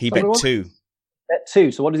 1? He bet 2. Bet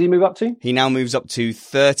 2. So what does he move up to? He now moves up to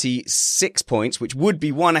 36 points, which would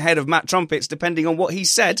be 1 ahead of Matt Trumpets, depending on what he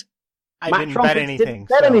said. I didn't bet anything. Didn't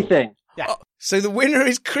bet anything. Yeah. Oh, so the winner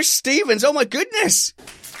is Chris Stevens. Oh, my goodness.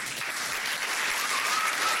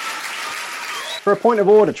 For a point of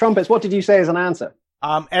order, Trumpets, what did you say as an answer?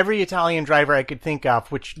 Every Italian driver I could think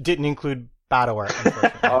of, which didn't include Badoer,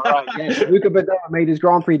 unfortunately. All right, yes. Luca Badoa made his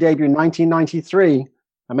Grand Prix debut in 1993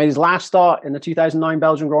 and made his last start in the 2009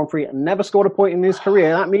 Belgian Grand Prix and never scored a point in his career.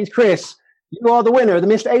 That means, Chris, you are the winner of the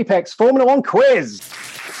Mr. Apex Formula One quiz.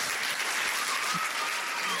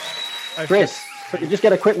 Chris, could you just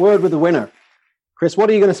get a quick word with the winner? Chris, what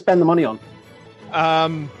are you going to spend the money on?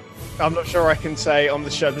 I'm not sure I can say on the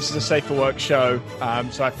show. This is a safe for work show,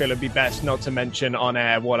 so I feel it'd be best not to mention on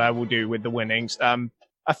air what I will do with the winnings.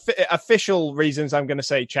 Official reasons, I'm going to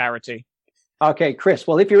say charity. Okay, Chris.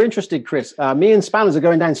 Well, if you're interested, Chris, me and Spanners are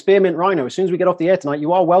going down Spearmint Rhino. As soon as we get off the air tonight,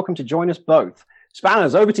 you are welcome to join us both.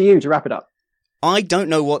 Spanners, over to you to wrap it up. I don't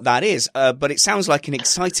know what that is, but it sounds like an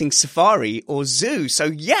exciting safari or zoo. So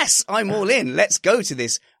yes, I'm all in. Let's go to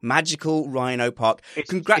this magical rhino park. It's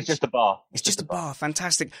just a bar. It's just a bar.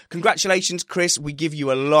 Fantastic. Congratulations, Chris. We give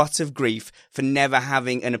you a lot of grief for never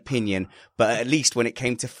having an opinion, but at least when it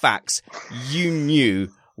came to facts, you knew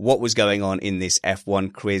what was going on in this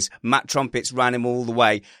F1 quiz. Matt Trumpets ran him all the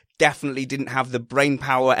way. Definitely didn't have the brain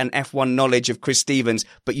power and F1 knowledge of Chris Stevens,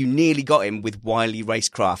 but you nearly got him with wily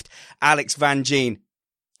racecraft. Alex Van Gien,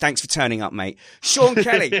 thanks for turning up, mate. Sean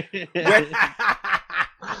Kelly.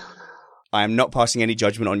 I am not passing any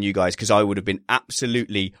judgment on you guys because I would have been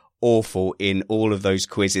absolutely awful in all of those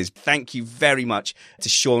quizzes. Thank you very much to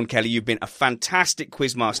Sean Kelly. You've been a fantastic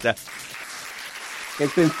quizmaster.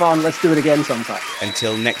 It's been fun. Let's do it again sometime.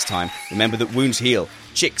 Until next time, remember that wounds heal,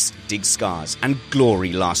 chicks dig scars, and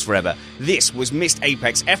glory lasts forever. This was Missed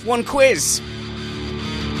Apex F1 Quiz.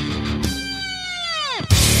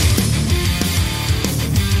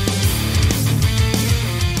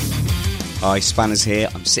 Hi, Spanners here.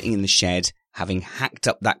 I'm sitting in the shed, having hacked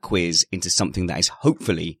up that quiz into something that is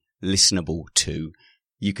hopefully listenable too.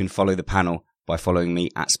 You can follow the panel by following me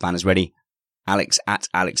at Spanners Ready, Alex at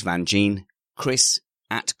Alex Van Gien, Chris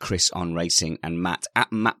at Chris on Racing, and Matt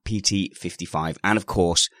at MattPT55, and of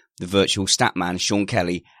course, the virtual statman Sean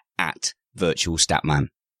Kelly at Virtual Statman.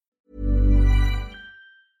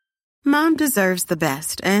 Mom deserves the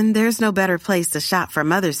best, and there's no better place to shop for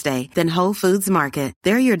Mother's Day than Whole Foods Market.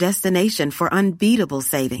 They're your destination for unbeatable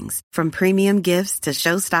savings, from premium gifts to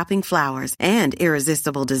show-stopping flowers and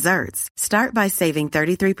irresistible desserts. Start by saving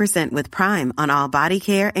 33% with Prime on all body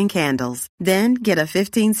care and candles. Then get a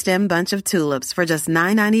 15-stem bunch of tulips for just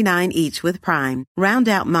 $9.99 each with Prime. Round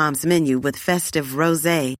out Mom's menu with festive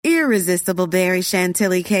rosé, irresistible berry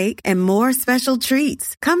chantilly cake, and more special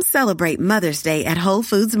treats. Come celebrate Mother's Day at Whole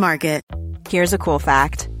Foods Market. Here's a cool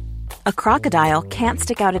fact. A crocodile can't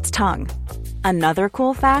stick out its tongue. Another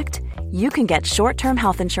cool fact, you can get short-term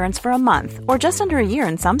health insurance for a month or just under a year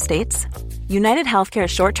in some states. United Healthcare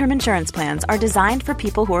short-term insurance plans are designed for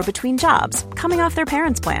people who are between jobs, coming off their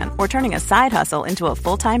parents' plan, or turning a side hustle into a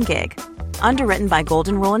full-time gig. Underwritten by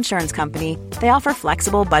Golden Rule Insurance Company, they offer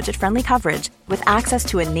flexible, budget-friendly coverage with access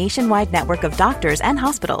to a nationwide network of doctors and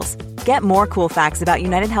hospitals. Get more cool facts about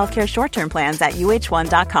United Healthcare short-term plans at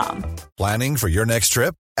uh1.com. Planning for your next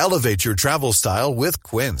trip? Elevate your travel style with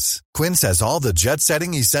Quince. Quince has all the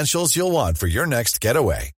jet-setting essentials you'll want for your next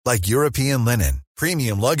getaway, like European linen,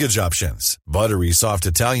 premium luggage options, buttery soft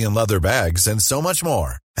Italian leather bags, and so much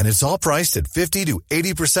more. And it's all priced at 50 to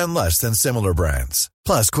 80% less than similar brands.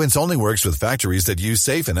 Plus, Quince only works with factories that use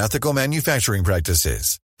safe and ethical manufacturing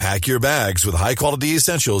practices. Pack your bags with high-quality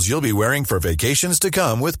essentials you'll be wearing for vacations to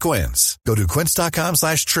come with Quince. Go to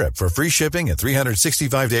quince.com/trip for free shipping and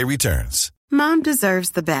 365-day returns. Mom deserves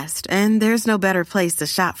the best, and there's no better place to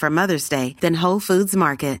shop for Mother's Day than Whole Foods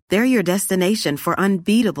Market. They're your destination for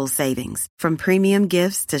unbeatable savings, from premium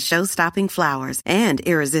gifts to show-stopping flowers and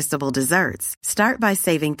irresistible desserts. Start by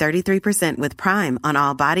saving 33% with Prime on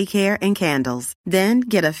all body care and candles. Then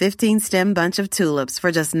get a 15-stem bunch of tulips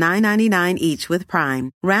for just $9.99 each with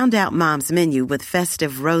Prime. Round out Mom's menu with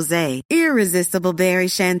festive rosé, irresistible berry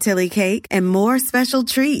chantilly cake, and more special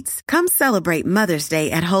treats. Come celebrate Mother's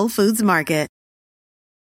Day at Whole Foods Market.